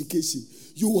self-justification.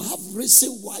 You have reason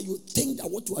why you think that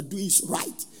what you are doing is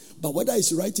right. But whether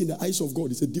it's right in the eyes of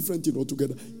God is a different thing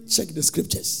altogether. Check the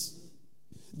scriptures.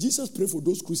 Jesus prayed for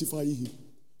those crucifying him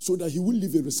so that he will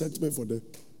leave a resentment for them.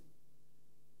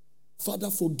 Father,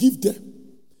 forgive them.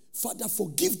 Father,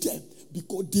 forgive them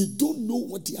because they don't know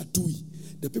what they are doing.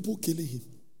 The people killing him.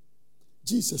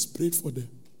 Jesus prayed for them.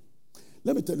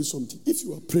 Let me tell you something. If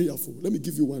you are prayerful, let me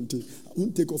give you one thing. I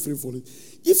won't take offering for it.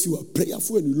 If you are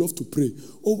prayerful and you love to pray,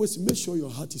 always make sure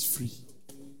your heart is free.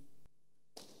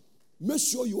 Make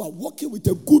sure you are walking with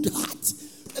a good heart.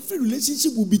 Every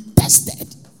relationship will be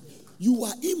tested. You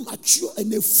are immature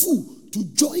and a fool to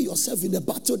join yourself in a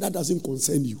battle that doesn't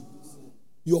concern you.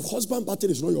 Your husband's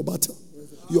battle is not your battle.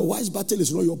 Your wife's battle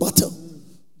is not your battle.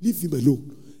 Leave him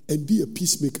alone and be a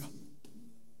peacemaker.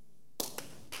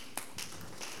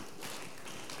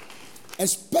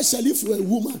 Especially if you're a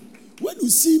woman. When you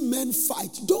see men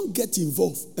fight, don't get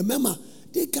involved. Remember,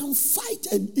 they can fight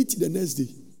and eat the next day.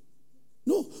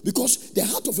 No, because the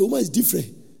heart of a woman is different.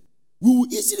 We will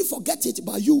easily forget it,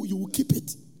 but you will keep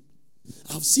it.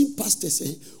 I've seen pastors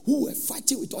who were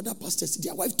fighting with other pastors.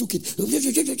 Their wife took it.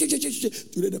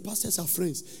 Today the pastors are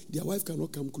friends. Their wife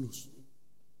cannot come close.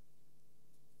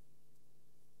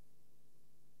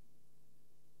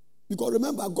 Because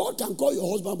remember, God can call your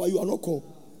husband, but you are not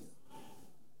called.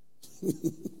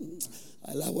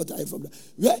 I like what I heard from that.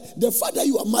 Yeah, the fact that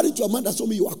you are married to a man doesn't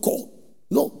mean you are called.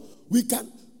 No, we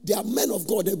can. They are men of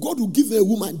God. God will give a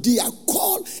woman. They are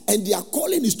called, and their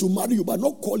calling is to marry you, but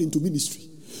not call into ministry.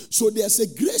 So there's a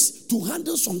grace to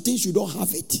handle some things you don't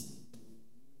have it.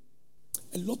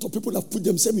 A lot of people have put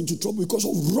themselves into trouble because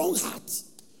of wrong heart.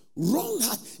 Wrong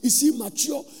heart. Is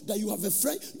immature that you have a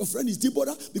friend. Your friend is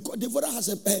Deborah because Deborah has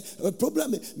a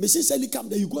problem. Message suddenly come,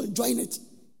 then you go and join it.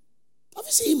 Have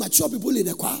you seen immature people in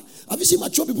the choir? Have you seen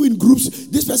mature people in groups?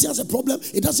 This person has a problem.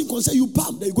 It doesn't concern you.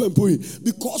 Bam, then you go and put it.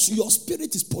 Because your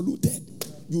spirit is polluted.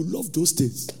 You love those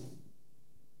things.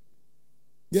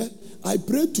 Yeah, I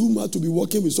pray too much to be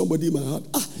working with somebody in my heart.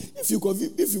 If you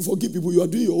forgive people, you are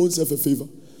doing your own self a favor.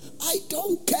 I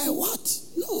don't care what.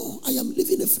 No, I am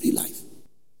living a free life.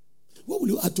 What will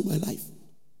you add to my life?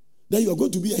 Then you are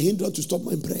going to be a hindrance to stop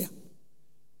my prayer.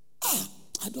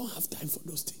 I don't have time for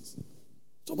those things.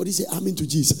 Somebody say amen to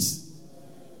Jesus.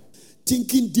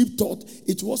 Thinking deep thought,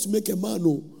 it was to make a man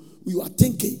know. You are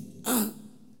thinking.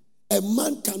 A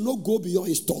man cannot go beyond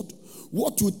his thought.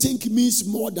 What you think means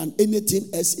more than anything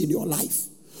else in your life.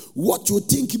 What you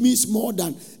think means more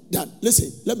than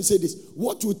listen, let me say this.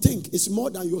 What you think is more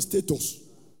than your status.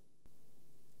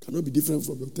 Cannot be different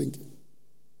from your thinking.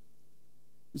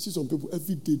 You see some people,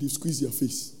 every day they squeeze their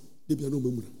face. They be no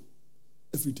memory.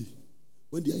 Every day.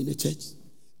 When they are in a church,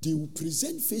 they will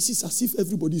present faces as if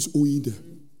everybody is owing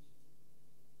them.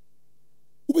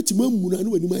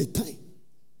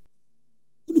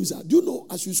 Do you know,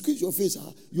 as you squeeze your face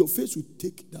will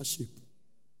take that shape.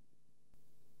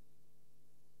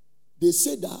 They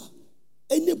say that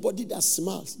anybody that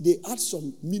smiles, they add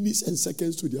some minutes and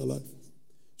seconds to their life.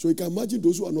 So you can imagine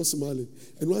those who are not smiling.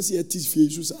 And once he tease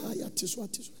face, you say,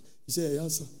 he say,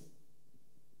 yes, sir.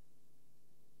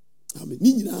 I mean,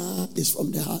 Nina is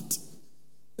from the heart.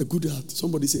 A good heart.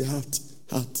 Somebody say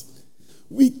heart.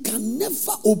 We can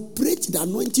never operate the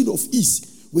anointing of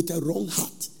ease with a wrong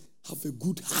heart. Have a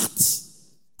good heart.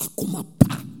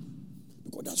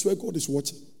 Because that's where God is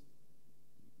watching.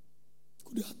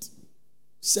 Good heart.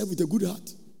 Serve with a good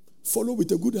heart. Follow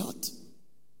with a good heart.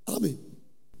 Amen.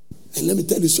 And let me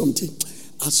tell you something.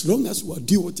 As long as you are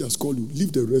doing what he has called you,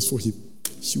 leave the rest for him.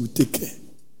 She will take care.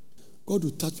 God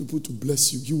will touch people to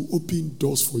bless you. He will open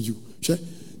doors for you.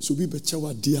 So be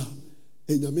bechawa dia.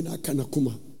 Enyamina kana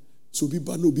kuma. So be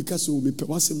bano because so me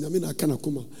pewasem nyamina kana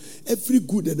kuma. Every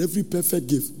good and every perfect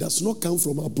gift does not come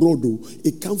from abroad though.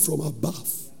 It comes from above.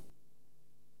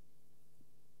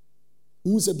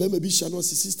 Who's a baby shano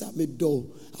sister me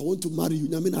do. I want to marry you.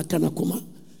 Nyamina kana kuma.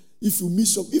 If you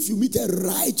meet a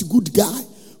right good guy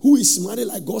who is married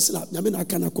like God slap, nyamina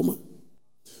kana kuma.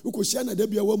 You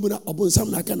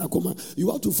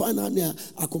have to find out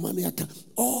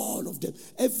all of them.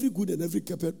 Every good and every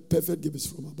perfect gift is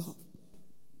from above.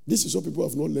 This is what people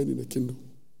have not learned in the kingdom.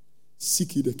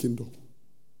 Seek ye the kingdom.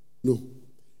 No.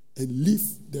 And leave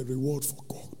the reward for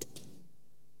God.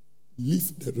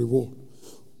 Leave the reward.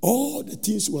 All the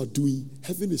things you are doing,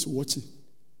 heaven is watching.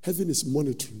 Heaven is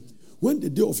monitoring. When the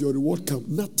day of your reward comes,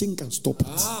 nothing can stop it.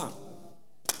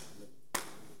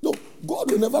 No,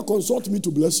 God will never consult me to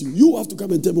bless you. You have to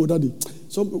come and tell me, Daddy.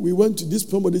 We went to this,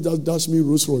 somebody just dashed me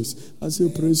Rolls Royce. I say,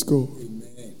 praise God.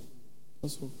 Amen.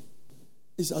 That's all.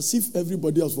 It's as if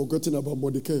everybody has forgotten about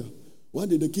Mordecai. One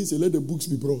day the king said, let the books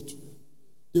be brought.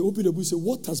 They open the book and say,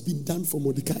 what has been done for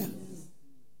Mordecai?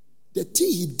 The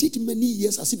thing he did many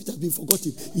years as if it has been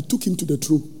forgotten. He took him to the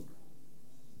throne.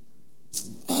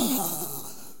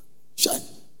 Shine.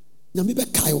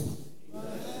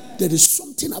 There is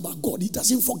something about God. He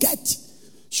doesn't forget.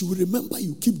 She will remember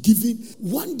you. Keep giving.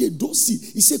 One day, don't see.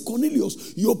 He said,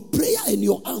 Cornelius, your prayer and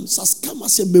your arms has come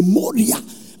as a memorial.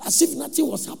 As if nothing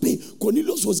was happening.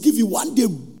 Cornelius was giving. One day,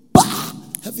 bah!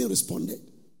 Heaven responded.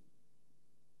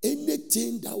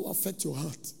 Anything that will affect your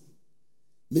heart,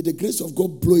 may the grace of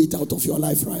God blow it out of your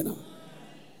life right now.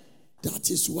 That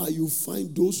is why you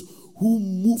find those who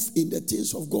move in the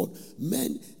things of God,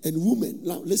 men and women.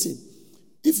 Now, listen.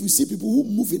 If you see people who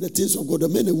move in the things of God, the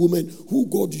men and women who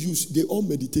God used, they all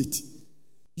meditate.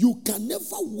 You can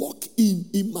never walk in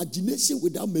imagination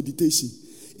without meditation.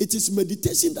 It is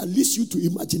meditation that leads you to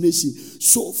imagination.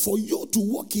 So for you to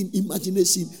walk in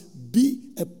imagination,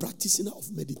 be a practitioner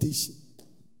of meditation.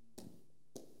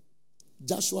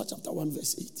 Joshua chapter 1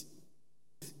 verse 8.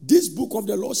 This book of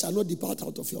the law shall not depart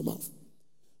out of your mouth,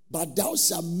 but thou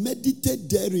shalt meditate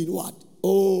therein what?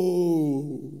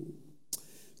 Oh.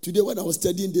 Today when I was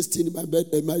studying this thing in my bed,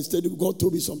 my study, God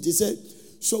told me something. He said,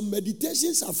 some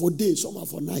meditations are for day, some are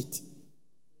for night.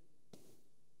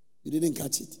 You didn't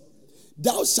catch it.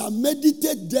 Thou shalt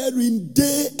meditate therein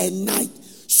day and night.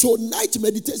 So night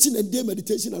meditation and day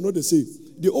meditation are not the same.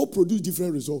 They all produce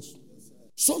different results.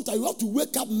 Sometimes you have to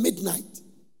wake up midnight.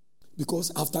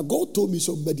 Because after God told me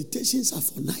some meditations are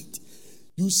for night.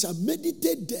 You shall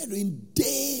meditate therein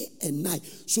day and night.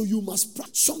 So you must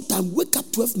sometimes wake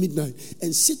up 12 midnight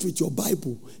and sit with your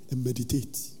Bible and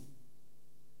meditate.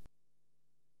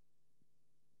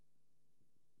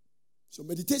 So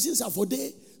meditations are for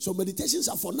day, so meditations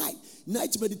are for night.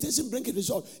 Night meditation brings a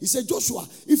result. He said, Joshua,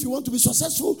 if you want to be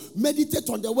successful, meditate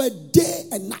on the word day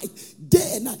and night.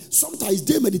 Day and night. Sometimes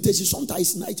day meditation,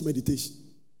 sometimes night meditation.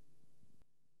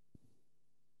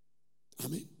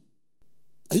 Amen.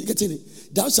 Are you getting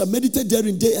it? Thou shalt meditate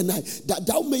therein day and night, that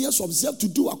thou mayest observe to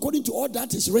do according to all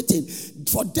that is written.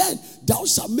 For then thou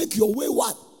shalt make your way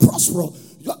what?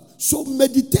 Prosperous. So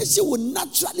meditation will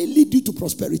naturally lead you to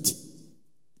prosperity.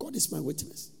 God is my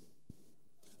witness.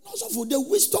 Also for the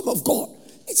wisdom of God,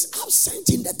 it's absent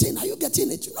in the thing. Are you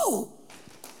getting it? No.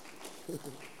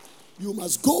 You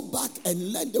must go back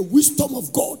and learn the wisdom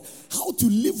of God. How to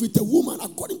live with a woman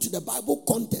according to the Bible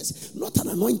context, not an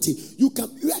anointing. You can.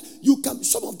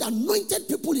 Some of the anointed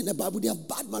people in the Bible, they have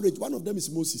bad marriage. One of them is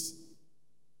Moses.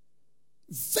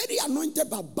 Very anointed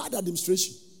but bad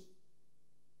administration.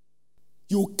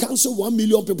 You cancel 1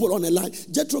 million people on a line.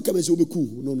 Jethro came and said, cool.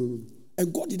 No.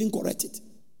 And God didn't correct it.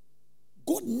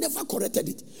 God never corrected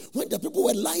it. When the people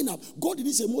were lying up, God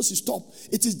didn't say, Moses, stop.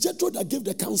 It is Jethro that gave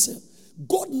the counsel.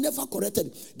 God never corrected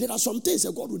it. There are some things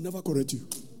that God will never correct you.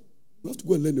 You have to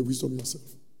go and learn the wisdom yourself.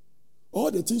 All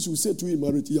the things you say to him in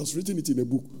marriage, he has written it in a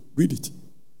book. Read it.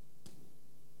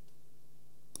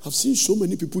 I've seen so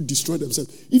many people destroy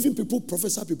themselves. Even people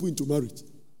prophesy people into marriage.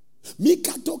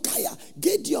 Mika Tokaya,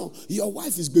 Gideon, your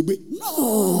wife is baby.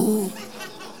 No.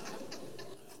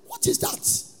 What is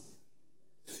that?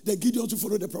 The Gideon to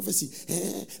follow the prophecy.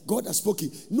 God has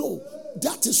spoken. No,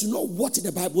 that is not what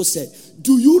the Bible said.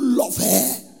 Do you love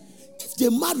her? If they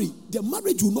marry, the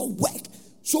marriage will not work.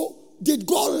 So, did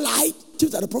God lie?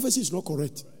 Just that the prophecy is not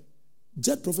correct.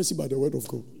 Judge prophecy by the word of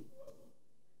God.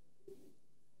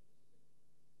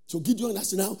 So Gideon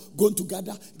has now gone to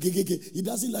gather. He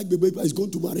doesn't like baby, but he's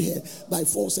going to marry her by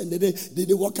force. And then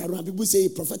they walk around. People say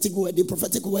prophetic wedding.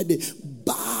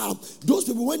 Bam! Those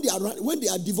people, when they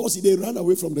are divorced, they run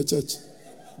away from the church.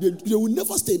 They will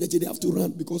never stay in the church. They have to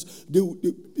run because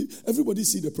everybody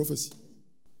see the prophecy.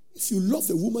 If you love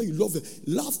a woman, you love her.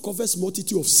 Love covers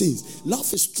multitude of sins.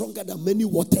 Love is stronger than many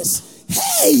waters.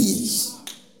 Hey!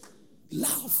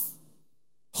 Love.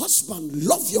 Husband,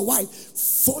 love your wife.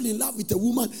 Fall in love with a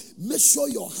woman. Make sure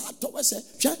your heart towards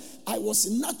her. I was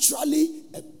naturally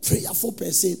a prayerful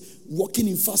person, walking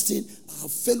in fasting. I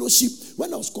have fellowship.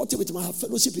 When I was courting with him, I have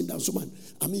fellowship in Dansoman.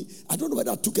 I don't know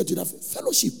whether I took it to that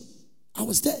fellowship. I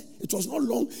was there. It was not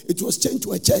long. It was changed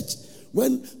to a church.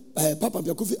 When Papa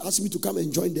Biakofi asked me to come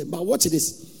and join them. But watch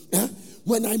this.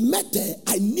 When I met there,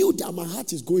 I knew that my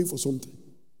heart is going for something.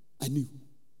 I knew.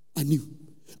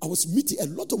 I was meeting a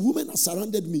lot of women that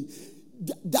surrounded me.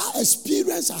 That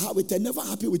experience I had with her, never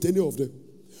happy with any of them.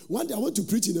 One day I went to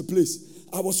preach in a place.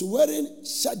 I was wearing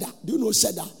shada. Do you know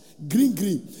shada?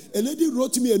 Green. A lady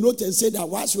wrote me a note and said that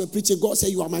whilst we were preaching, God said,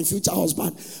 "You are my future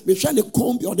husband." They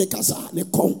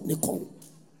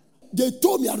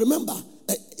told me, I remember,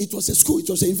 it was a school, it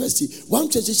was a university. One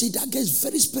church said, "That girl is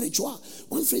very spiritual."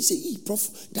 One friend said,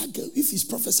 "Prof, that girl, if he's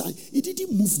prophesying," it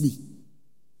didn't move me.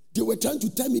 They were trying to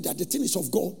tell me that the thing is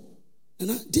of God. And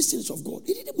this thing is of God.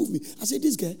 It didn't move me. I said,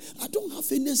 "This girl, I don't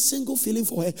have any single feeling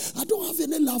for her. I don't have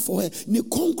any love for her.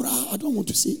 I don't want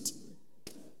to see it."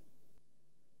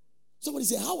 Somebody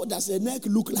said, "How does the neck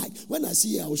look like?" When I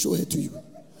see her, I will show her to you.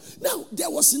 Now, there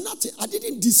was nothing. I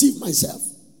didn't deceive myself.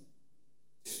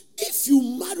 If you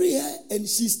marry her and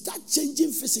she starts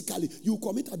changing physically, you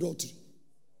commit adultery.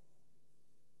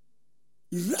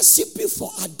 Recipe for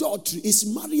adultery is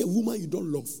marry a woman you don't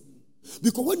love.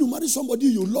 Because when you marry somebody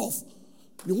you love,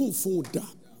 you won't fall down.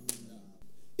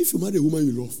 If you marry a woman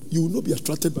you love, you will not be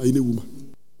attracted by any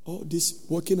woman. All this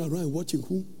walking around watching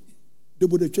who?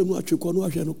 Why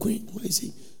is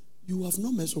it? You have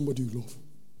not met somebody you love.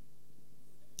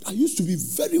 I used to be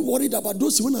very worried about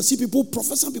those when I see people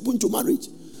professing people into marriage.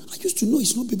 I used to know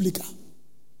it's not biblical.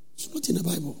 It's not in the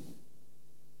Bible.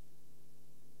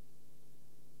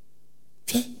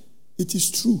 It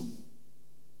is true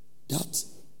that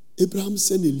Abraham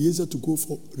sent Eliezer to go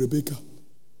for Rebekah.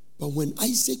 But when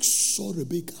Isaac saw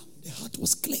Rebekah, the heart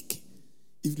was click.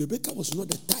 If Rebekah was not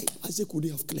the type, Isaac would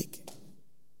have clicked.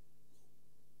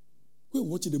 When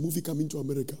watching the movie Coming to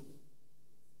America,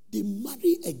 they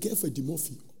marry a girl for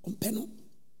Dimorphy on panel.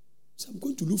 So I'm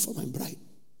going to look for my bride.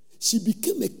 She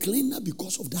became a cleaner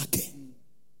because of that girl.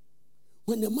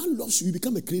 When a man loves you, you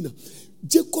become a cleaner.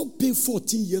 Jacob paid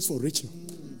 14 years for Rachel.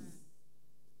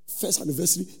 First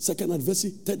anniversary, second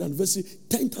anniversary, third anniversary,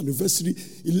 10th anniversary,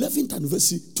 11th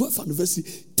anniversary, 12th anniversary,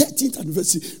 13th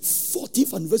anniversary,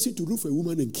 14th anniversary to look for a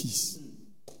woman and kiss.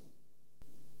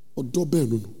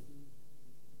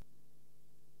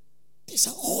 These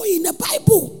are all in the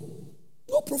Bible.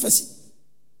 No prophecy.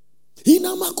 The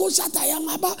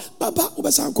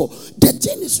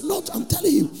thing is not, I'm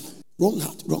telling you, wrong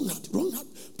heart.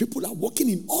 People are walking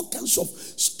in all kinds of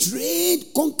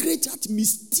strange, concrete,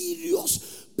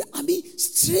 mysterious,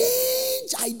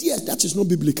 strange ideas. That is not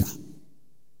biblical.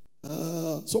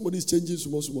 Somebody's changing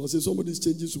small. Say somebody's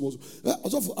changing small.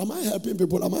 Am I helping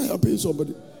people? Am I helping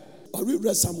somebody? I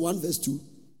read Psalm 1 verse 2.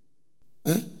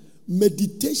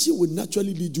 Meditation will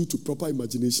naturally lead you to proper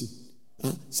imagination.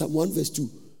 Psalm 1 verse 2.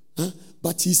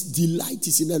 But his delight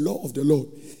is in the law of the Lord.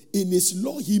 In his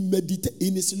law, he meditate.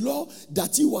 In his law,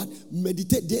 that he would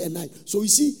meditate day and night. So you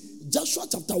see, Joshua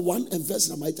chapter 1 and verse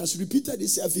number, it has repeated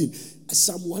itself in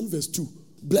Psalm 1 verse 2.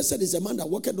 Blessed is the man that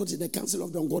walketh not in the counsel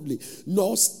of the ungodly,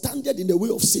 nor standeth in the way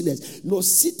of sinners, nor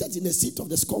sitteth in the seat of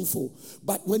the scornful.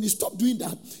 But when he stopped doing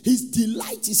that, his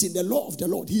delight is in the law of the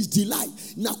Lord. His delight.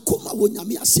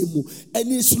 And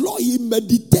his law he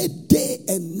meditates day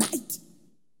and night.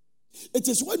 It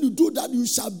is when you do that, you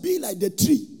shall be like the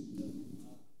tree.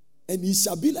 And he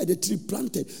shall be like the tree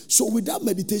planted. So without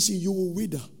meditation, you will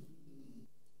wither.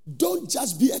 Don't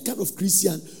just be a kind of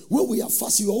Christian. When we are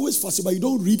fasting, you always fasting, but you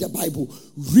don't read the Bible.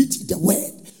 Read the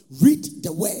word. Read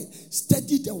the word.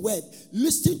 Study the word.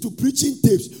 Listen to preaching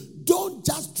tapes. Don't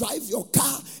just drive your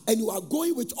car and you are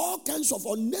going with all kinds of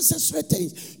unnecessary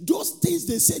things. Those things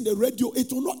they say in the radio,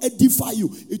 it will not edify you.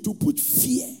 It will put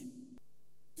fear.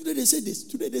 Today they say this,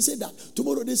 today they say that,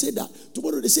 tomorrow they say that,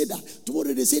 tomorrow they say that,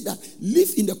 tomorrow they say that.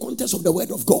 Live in the context of the word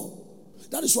of God.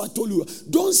 That is why I told you,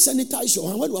 don't sanitize your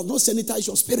hand when you have not sanitized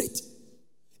your spirit.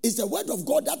 It's the word of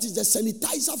God that is the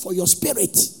sanitizer for your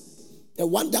spirit. That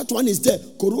one is there.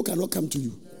 Corona cannot come to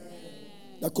you.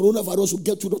 The coronavirus will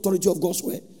get to the authority of God's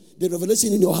word. The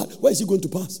revelation in your heart, where is it going to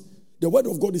pass? The word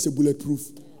of God is a bulletproof.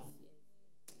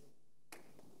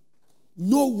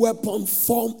 No weapon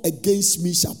formed against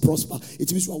me shall prosper.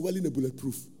 It means you are wearing a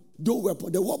bulletproof. No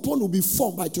weapon. The weapon will be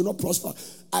formed, but it will not prosper.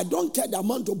 I don't care the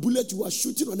amount of bullet you are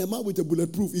shooting on a man with a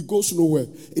bulletproof. It goes nowhere.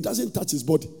 It doesn't touch his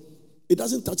body. It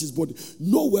doesn't touch his body.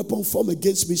 No weapon formed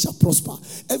against me shall prosper.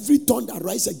 Every tongue that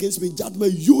rises against me in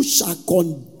judgment, you shall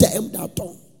condemn that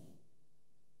tongue.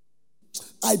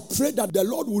 I pray that the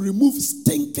Lord will remove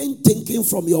stinking thinking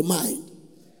from your mind.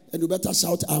 And you better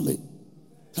shout amen.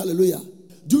 Hallelujah.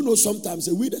 Do you know sometimes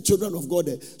we the children of God,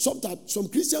 sometimes some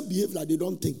Christians behave like they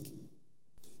don't think.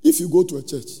 If you go to a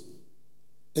church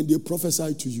and they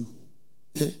prophesy to you,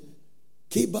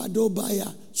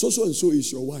 so and so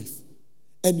is your wife.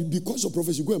 And because of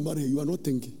prophecy, you go and marry her, you are not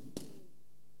thinking.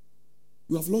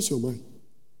 You have lost your mind.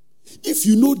 If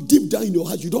you know deep down in your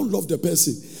heart you don't love the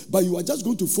person, but you are just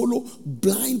going to follow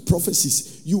blind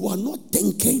prophecies, you are not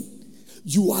thinking.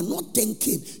 You are not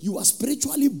thinking. You are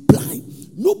spiritually blind.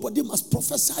 Nobody must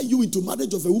prophesy you into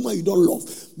marriage of a woman you don't love.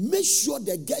 Make sure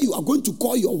the girl you are going to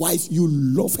call your wife, you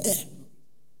love her.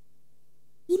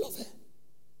 You love her.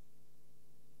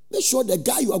 Make sure the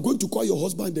guy you are going to call your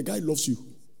husband, the guy loves you.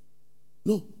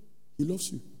 No, he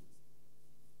loves you.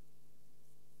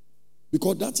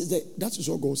 Because that is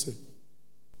what God said.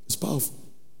 It's powerful.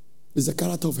 It's the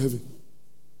character of heaven.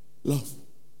 Love.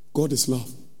 God is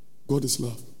love. God is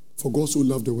love. For God so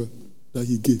loved the world that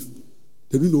he gave.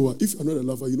 Then you know what? If you are not a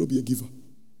lover, you will not be a giver.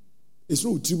 It's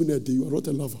not with a day, you are not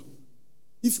a lover.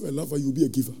 If you are a lover, you will be a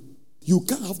giver. You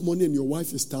can't have money and your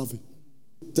wife is starving.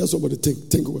 Tell somebody,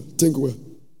 think well.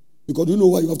 Because you know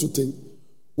why you have to think.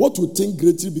 What you think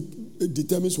greatly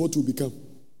determines what you become.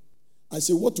 I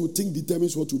say what you think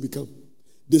determines what you become.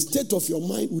 The state of your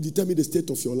mind will determine the state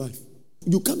of your life.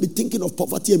 You can't be thinking of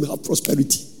poverty and have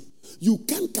prosperity. You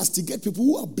can't castigate people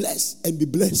who are blessed and be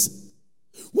blessed.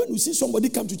 When you see somebody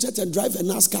come to church and drive a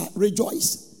nice car,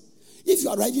 rejoice. If you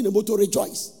are riding a motor,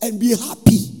 rejoice and be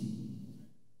happy.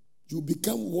 You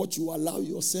become what you allow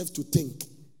yourself to think.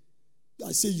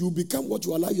 I say you become what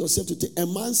you allow yourself to think. A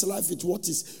man's life is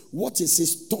what is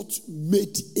his thought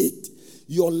made it.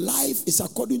 Your life is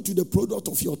according to the product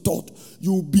of your thought.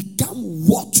 You become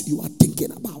what you are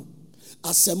thinking about.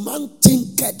 As a man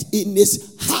thinketh in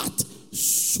his heart,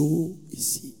 so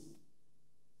is he.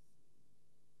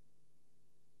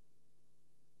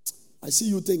 I see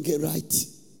you thinking right.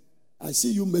 I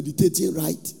see you meditating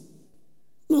right.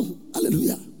 No,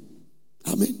 hallelujah.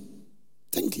 Amen.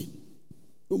 Thinking.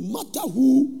 No matter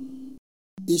who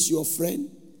is your friend,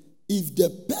 if the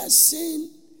person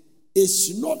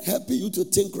is not helping you to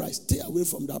think right, stay away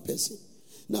from that person.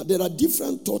 Now, there are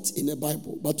different thoughts in the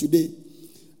Bible, but today,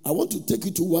 I want to take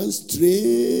you to one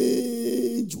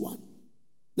strange one.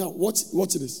 Now,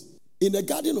 watch this. In the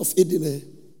Garden of Eden,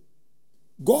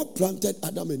 God planted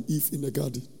Adam and Eve in the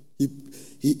garden.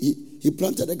 He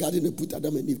planted the garden and put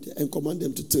Adam and Eve there and commanded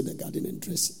them to till the garden and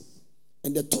dress it.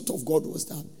 And the thought of God was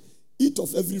that, eat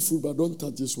of every fruit, but don't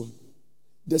touch this one.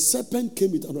 The serpent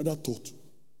came with another thought.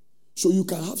 So you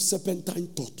can have serpentine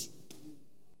thought.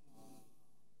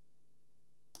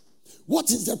 What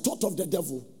is the thought of the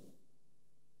devil?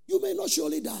 You may not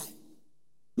surely die.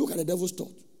 Look at the devil's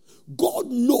thought. God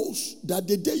knows that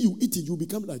the day you eat it, you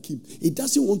become like him. He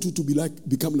doesn't want you to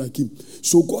become like him.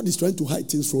 So God is trying to hide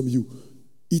things from you.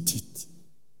 Eat it.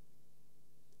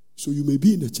 So you may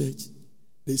be in the church.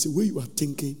 There is a way you are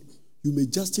thinking. You may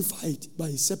justify it by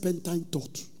a serpentine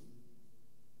thought.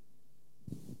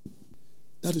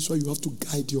 That is why you have to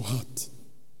guide your heart.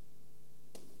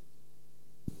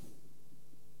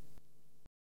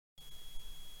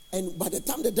 And by the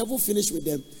time the devil finished with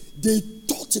them, they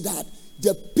thought that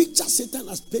the picture Satan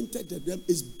has painted them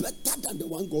is better than the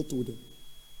one God told them.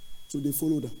 So they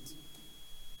followed that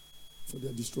for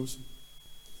their destruction.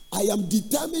 I am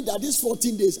determined that these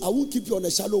 14 days, I won't keep you on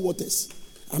the shallow waters.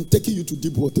 I'm taking you to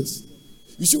deep waters.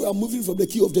 You see, we are moving from the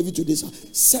key of David to this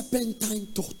serpentine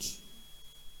thought.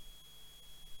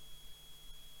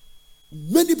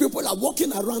 Many people are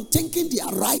walking around thinking they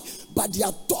are right, but they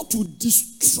are thought to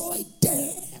destroy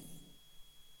them.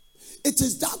 It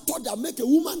is that thought that make a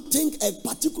woman think a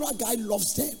particular guy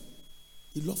loves them.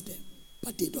 He loves them,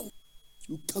 but they don't.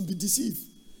 You can be deceived.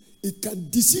 It can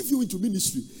deceive you into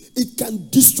ministry. It can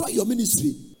destroy your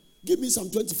ministry. Give me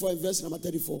Psalm 24 and verse number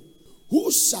 34.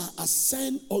 Who shall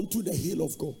ascend unto the hill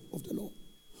of God, of the Lord?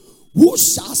 Who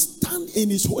shall stand in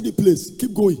his holy place?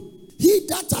 Keep going. He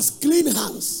that has clean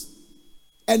hands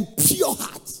and pure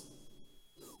heart,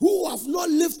 who have not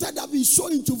lifted up his soul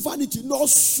into vanity, nor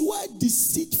swear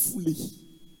deceitfully,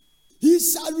 he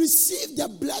shall receive the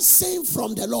blessing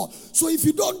from the Lord. So if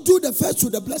you don't do the first two,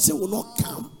 the blessing will not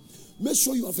come. Make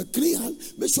sure you have a clean hand.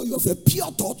 Make sure you have a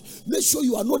pure thought. Make sure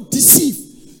you are not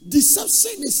deceived.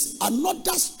 Deception is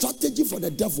another strategy for the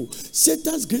devil.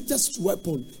 Satan's greatest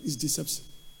weapon is deception.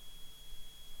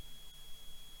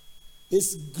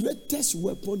 His greatest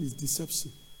weapon is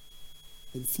deception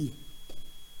and fear.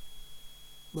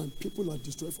 Man, people are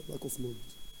destroyed for lack of knowledge.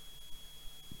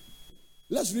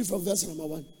 Let's read from verse number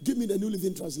 1. Give me the New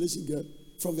Living Translation, girl,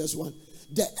 from verse 1.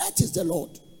 The earth is the Lord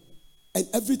and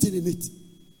everything in it.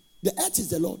 The earth is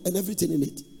the Lord and everything in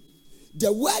it.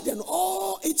 The world and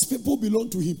all its people belong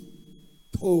to him.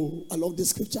 Oh, I love this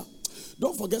scripture.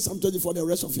 Don't forget Psalm 20 for the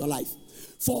rest of your life.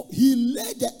 For he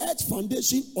laid the earth's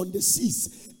foundation on the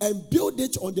seas and built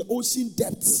it on the ocean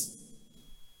depths.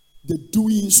 The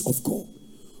doings of God.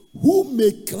 Who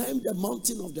may climb the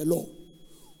mountain of the Lord?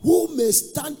 Who may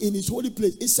stand in his holy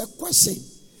place? It's a question.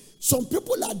 Some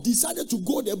people have decided to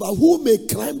go there, but who may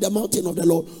climb the mountain of the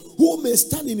Lord? Who may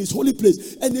stand in his holy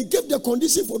place? And they gave the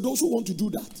condition for those who want to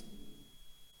do that.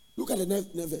 Look at the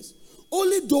next verse.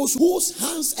 Only those whose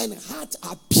hands and heart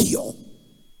are pure.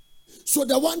 So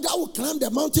the one that will climb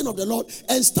the mountain of the Lord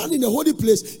and stand in the holy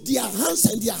place, their hands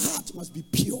and their heart must be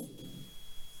pure.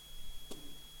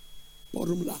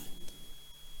 Bottom line.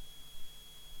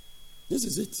 This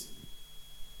is it.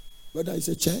 Whether it's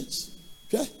a church.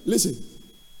 Okay? Listen.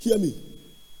 Hear me.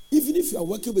 Even if you are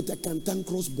working with a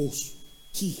cantankerous boss,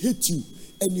 he hates you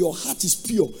and your heart is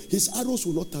pure, his arrows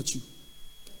will not touch you.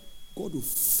 God will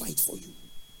fight for you.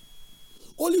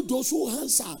 Only those whose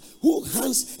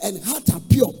hands and heart are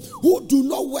pure, who do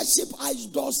not worship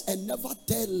idols and never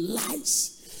tell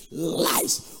lies.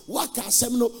 Lies.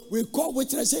 We call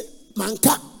witness say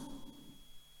manka.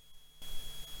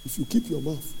 If you keep your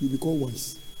mouth, you become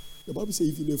wise. The Bible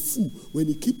says even a fool, when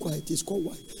he keep quiet, he's called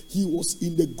wise. He was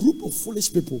in the group of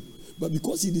foolish people, but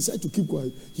because he decided to keep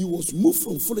quiet, he was moved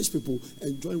from foolish people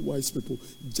and joined wise people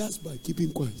just by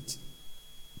keeping quiet.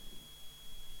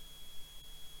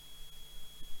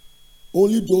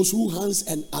 Only those whose hands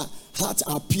and hearts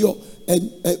are pure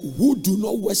and who do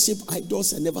not worship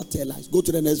idols and never tell lies. Go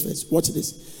to the next verse. Watch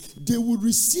this. They will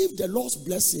receive the Lord's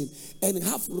blessing and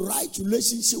have right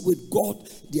relationship with God,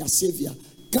 their Savior.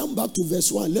 Come back to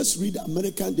verse 1. Let's read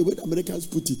the way the Americans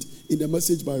put it in the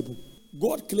Message Bible.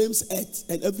 God claims earth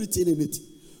and everything in it.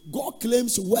 God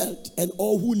claims wealth and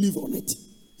all who live on it.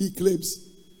 He claims.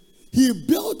 He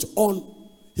built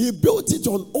it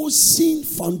on ocean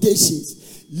foundations.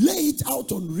 Lay it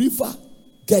out on river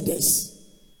girders.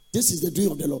 This is the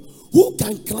doing of the Lord. Who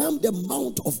can climb the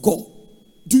mount of God?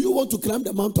 Do you want to climb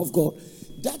the mount of God?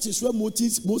 That is where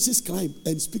Moses climbed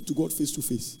and speak to God face to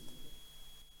face.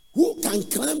 Who can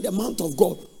climb the mount of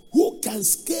God? Who can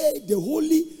scale the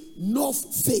holy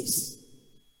north face?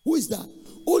 Who is that?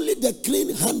 Only the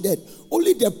clean-handed,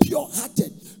 only the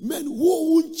pure-hearted men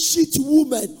who won't cheat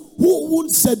women, who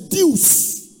won't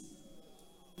seduce.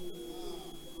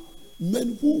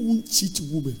 Men who won't cheat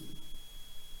women.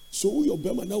 So your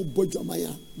Burma now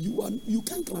Bojamaya, you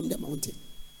can't climb the mountain.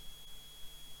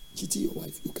 Cheating your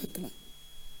wife, you can't climb.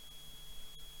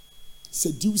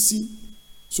 Seducing.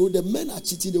 So the men are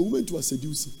cheating, the women too are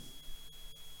seducing.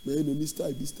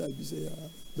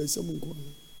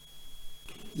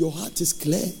 Your heart is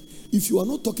clear. If you are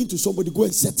not talking to somebody, go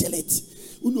and settle it.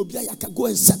 Go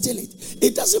and settle it.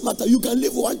 It doesn't matter. You can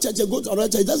leave one church and go to another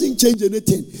church. It doesn't change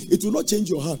anything. It will not change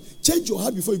your heart. Change your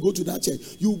heart before you go to that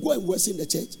church. You go and worsen the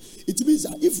church. It means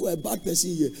that if you're a bad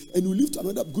person here and you leave to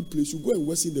another good place, you go and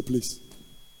worsen the place.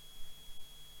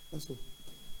 That's all.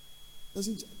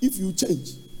 If you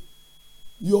change,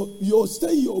 your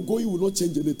stay or going will not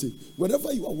change anything.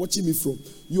 Wherever you are watching me from,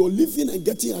 you're living and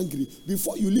getting angry.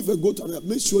 Before you leave and go to another,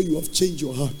 make sure you have changed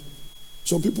your heart.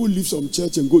 Some people leave some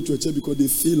church and go to a church because they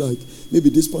feel like maybe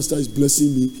this pastor is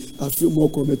blessing me. I feel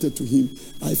more connected to him.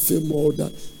 I feel more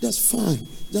that. That's fine.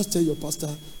 Just tell your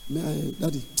pastor,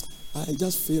 Daddy, I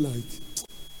just feel like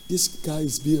this guy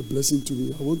is being a blessing to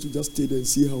me. I want to just stay there and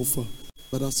see how far.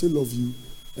 But I still love you.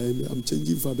 And I'm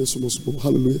changing Father so much more.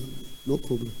 Hallelujah. No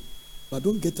problem. But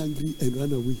don't get angry and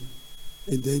run away.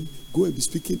 And then go and be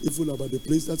speaking evil about the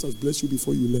place that has blessed you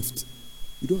before you left.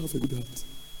 You don't have a good heart.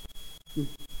 No.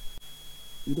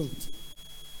 You don't.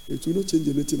 It will not change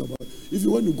anything about it. If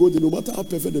you want to go there, no matter how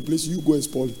perfect the place, you go and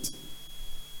spoil it.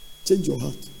 Change your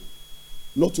heart.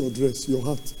 Not your dress, your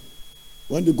heart.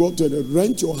 When they go up to it,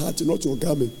 rent your heart, not your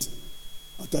garment.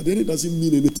 At the end, it doesn't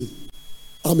mean anything.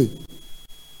 Amen.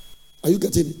 Are you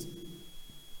getting it?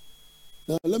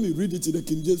 Now, let me read it in the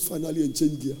King James finally and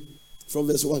change gear. From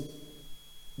verse 1.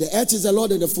 The earth is the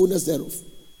Lord and the fullness thereof,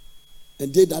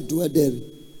 and they that dwell therein.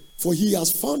 For he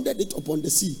has founded it upon the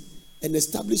sea and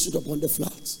established it upon the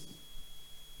floods.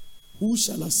 Who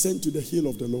shall ascend to the hill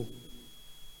of the Lord?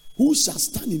 who shall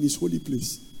stand in his holy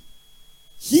place?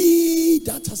 He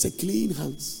that has a clean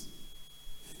hands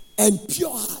and pure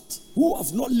heart, who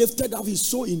have not lifted up his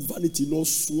soul in vanity, nor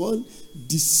sworn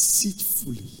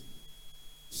deceitfully,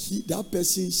 that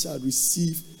person shall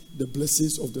receive the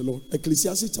blessings of the Lord.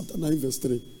 Ecclesiastes chapter 9 verse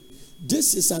 3.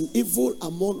 This is an evil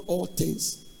among all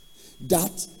things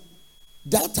that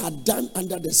are done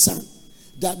under the sun,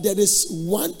 that there is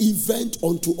one event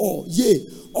unto all. Yea,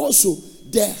 also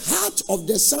the heart of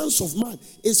the sons of man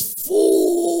is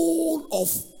full of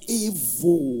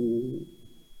evil.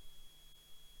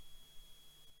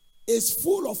 Is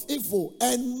full of evil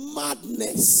and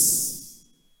madness.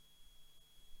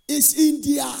 Is in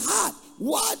their heart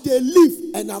while they live,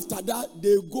 and after that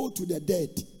they go to the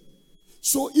dead.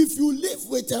 So if you live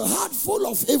with a heart full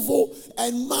of evil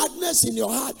and madness in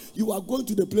your heart, you are going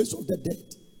to the place of the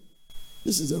dead.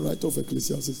 This is the right of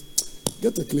Ecclesiastes.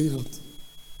 Get a clean heart.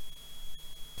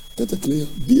 Get a clean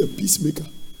heart. Be a peacemaker.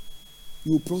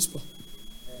 You will prosper.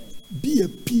 Be a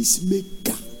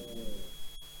peacemaker.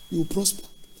 You will prosper.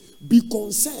 Be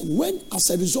concerned when,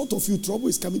 as a result of you, trouble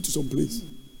is coming to some place.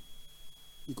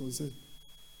 Be concerned.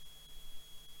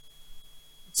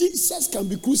 Jesus can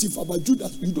be crucified, but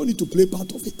Judas, you don't need to play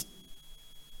part of it.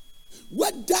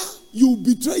 Whether you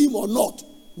betray him or not,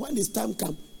 when his time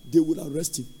comes, they will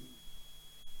arrest him.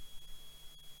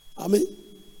 Amen.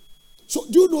 So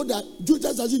do you know that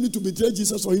Judas doesn't need to betray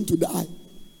Jesus for him to die?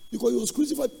 Because he was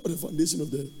crucified for the foundation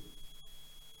of the earth.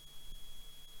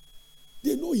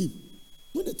 They know him.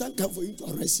 When the time comes for him to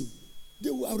arrest him, they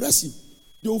will arrest him.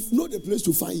 They will know the place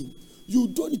to find him. You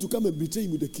don't need to come and betray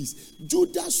him with the keys.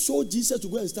 Judas sold Jesus to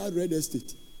go and start real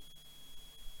estate.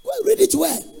 Go and read it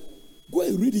where? Go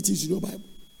and read it in your Bible.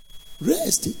 Real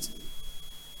estate.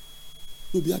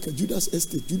 No, be like a Judas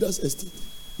estate. Judas estate.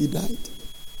 He died.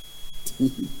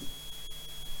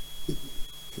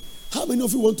 How many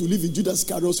of you want to live in Judas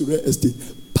Iscariot's real estate?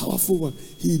 Powerful one.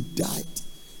 He died.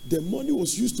 The money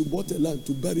was used to buy the land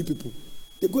to bury people.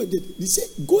 They say,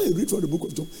 go and read from the book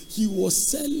of John. He was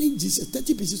selling Jesus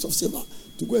 30 pieces of silver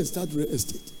to go and start real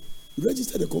estate. He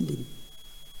registered a company.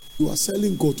 You are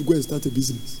selling God to go and start a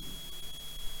business.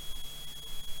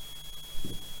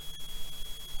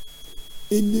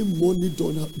 Any money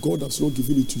God has not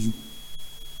given it to you,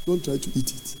 don't try to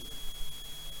eat it.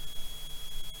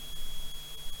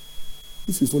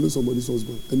 If you follow somebody's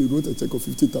husband and he wrote a check of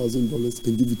 $50,000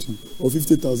 and give it to you, or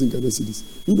 50,000 Ghana cedis,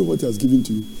 you know what he has given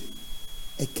to you?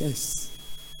 A curse.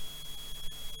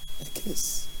 A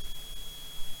curse.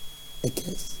 A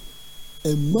curse.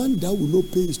 A man that will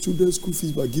not pay his children's school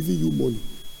fees by giving you money,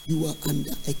 you are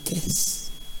under a curse.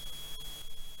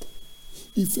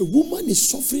 If a woman is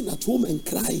suffering at home and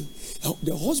crying,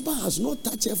 the husband has not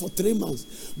touched her for 3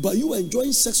 months, but you are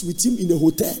enjoying sex with him in a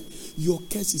hotel, your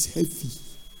curse is heavy.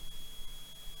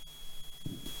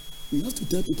 You have to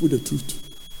tell people the truth.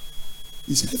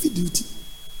 It's heavy duty.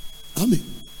 Amen.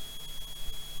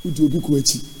 Now,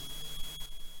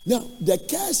 the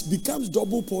curse becomes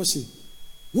double portion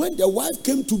when the wife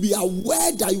came to be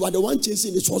aware that you are the one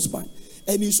chasing his husband,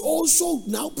 and he's also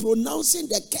now pronouncing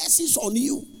the curses on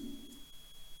you.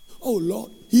 Oh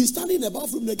Lord, he's standing in the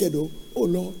bathroom naked. Oh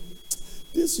Lord,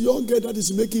 this young girl that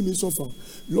is making me suffer,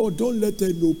 Lord, don't let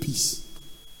her know peace.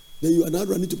 Then you are now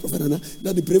running to Prophet Anna.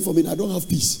 Now they pray for me. I don't have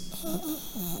peace.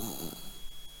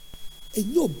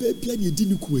 And your baby and you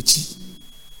didn't quit.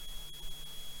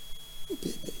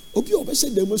 Obi obese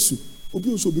dem asu.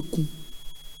 Obi also be kum.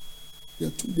 Ya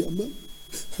tu de ama.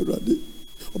 Erade.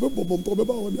 Obe bombo be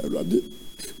ba won erade.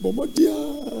 Bombo dia.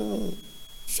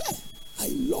 I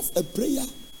love a prayer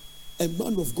a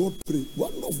man of God prayed.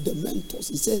 One of the mentors,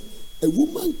 he said, a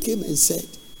woman came and said,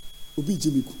 Obi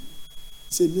Jimiku,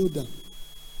 say kneel down.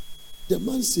 The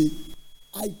man said,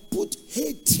 I put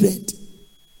hatred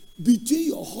between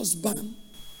your husband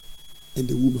and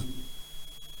the woman.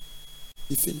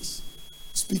 He finished.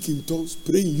 Speak in tongues,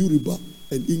 pray in Yoruba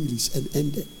and English, and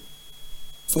ended.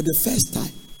 For the first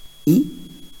time,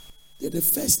 the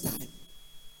first time,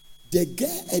 the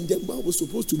girl and the man were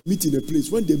supposed to meet in a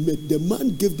place. When they met, the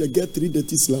man gave the girl 3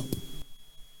 dirty slaps.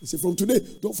 He said, from today,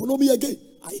 don't follow me again.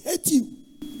 I hate you.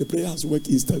 The prayer has worked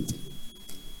instantly.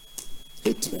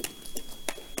 Hatred.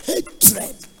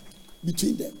 Hatred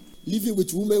between them. Living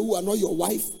with women who are not your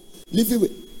wife. Living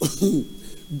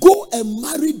with... Go and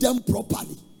marry them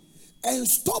properly. And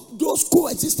stop those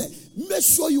coexistence. Make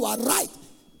sure you are right.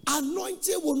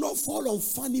 Anointing will not fall on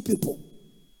funny people.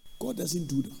 God doesn't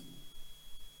do that.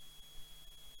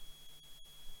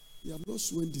 You have not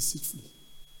sworn deceitfully.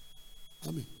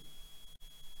 Amen.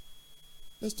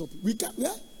 Let's stop. We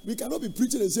cannot be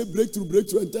preaching and say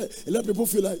breakthrough, and let people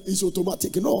feel like it's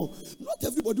automatic. No, not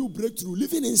everybody will break through.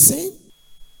 Living in sin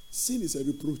is a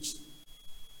reproach.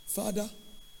 Father,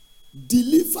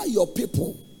 deliver your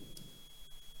people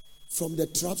from the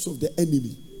traps of the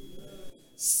enemy.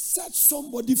 Set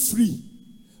somebody free.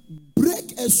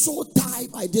 Break a soul tie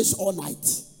by this all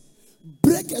night.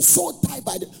 Break a soul tie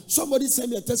by the... Somebody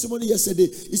sent me a testimony yesterday.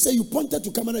 He said, you pointed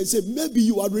to camera and said, maybe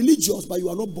you are religious, but you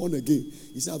are not born again.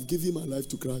 He said, I've given my life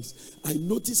to Christ. I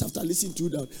noticed after listening to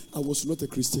that, I was not a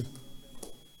Christian.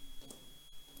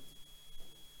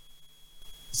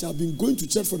 He said, I've been going to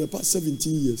church for the past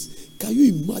 17 years. Can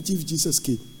you imagine if Jesus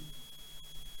came?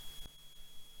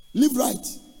 Live right.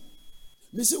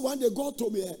 They say one day God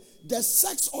told me the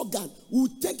sex organ will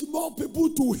take more people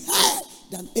to hell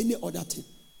than any other thing.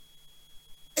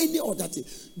 Any other thing.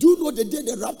 Do you know the day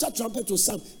the rapture trumpet will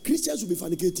sound, Christians will be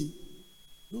fornicating?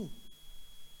 No.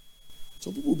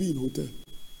 Some people will be in hotel.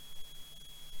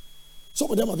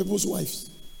 Some of them are people's wives.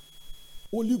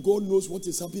 Only God knows what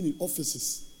is happening in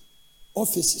offices.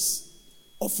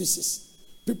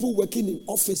 People working in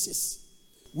offices.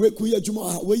 Only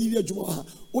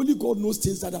God knows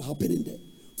things that are happening there.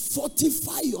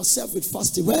 Fortify yourself with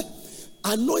fasting. Where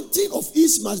anointing of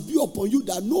ease must be upon you,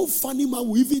 that no funny man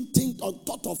will even think or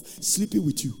thought of sleeping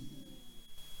with you.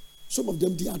 Some of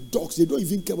them, they are dogs. They don't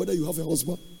even care whether you have a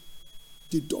husband.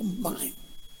 They don't mind.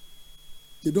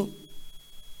 They don't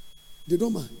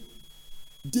mind.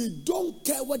 They don't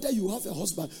care whether you have a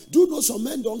husband. Do you know some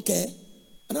men don't care?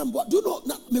 And do you know?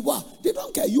 They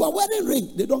don't care. You are wearing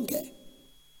ring. They don't care.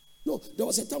 No, there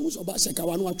was a time you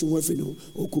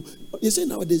say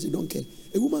nowadays they don't care.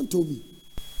 A woman told me,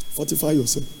 fortify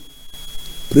yourself.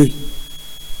 Pray.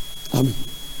 Amen.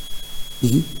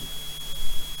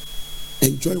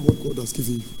 Enjoy what God has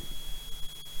given you.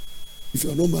 If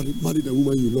you are not married a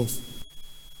woman you love,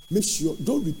 make sure,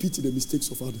 don't repeat the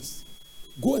mistakes of others.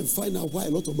 Go and find out why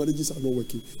a lot of marriages are not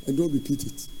working and don't repeat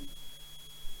it.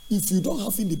 If you don't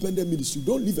have independent ministry,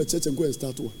 don't leave a church and go and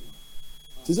start one.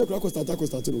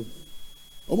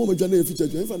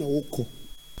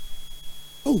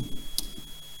 Oh,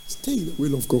 stay in the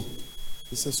will of God.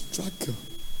 It's a struggle.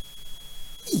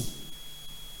 I'm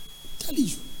telling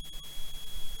you.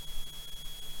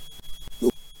 No,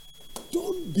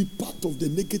 don't be part of the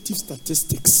negative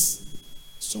statistics.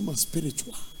 Some are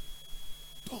spiritual.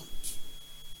 Don't.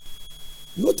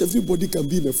 Not everybody can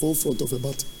be in the forefront of a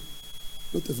battle.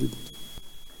 Not everybody.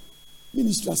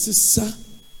 Ministry says, sir,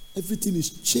 everything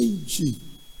is changing.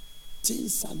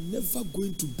 Things are never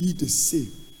going to be the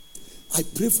same. I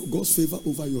pray for God's favor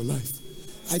over your life.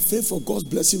 I pray for God's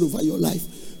blessing over your life.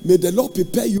 May the Lord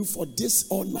prepare you for this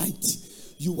all night.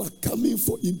 You are coming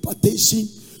for impartation.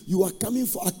 You are coming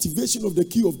for activation of the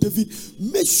key of David.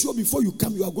 Make sure before you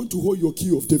come, you are going to hold your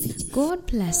key of David. God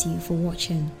bless you for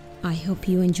watching. I hope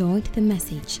you enjoyed the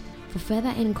message. For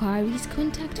further inquiries,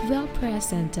 contact Well Prayer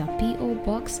Center, P.O.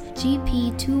 Box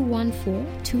GP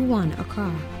 21421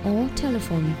 Accra, or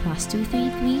telephone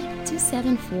 +233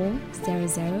 274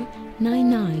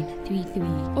 009933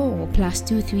 or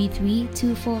 +233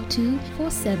 242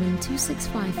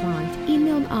 472655.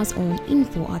 Email us on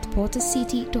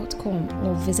info@portercity.com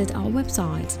or visit our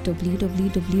website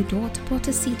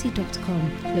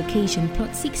www.portercity.com. Location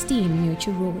Plot 16,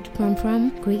 Nurture Road,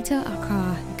 Pram, Greater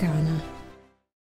Accra, Ghana.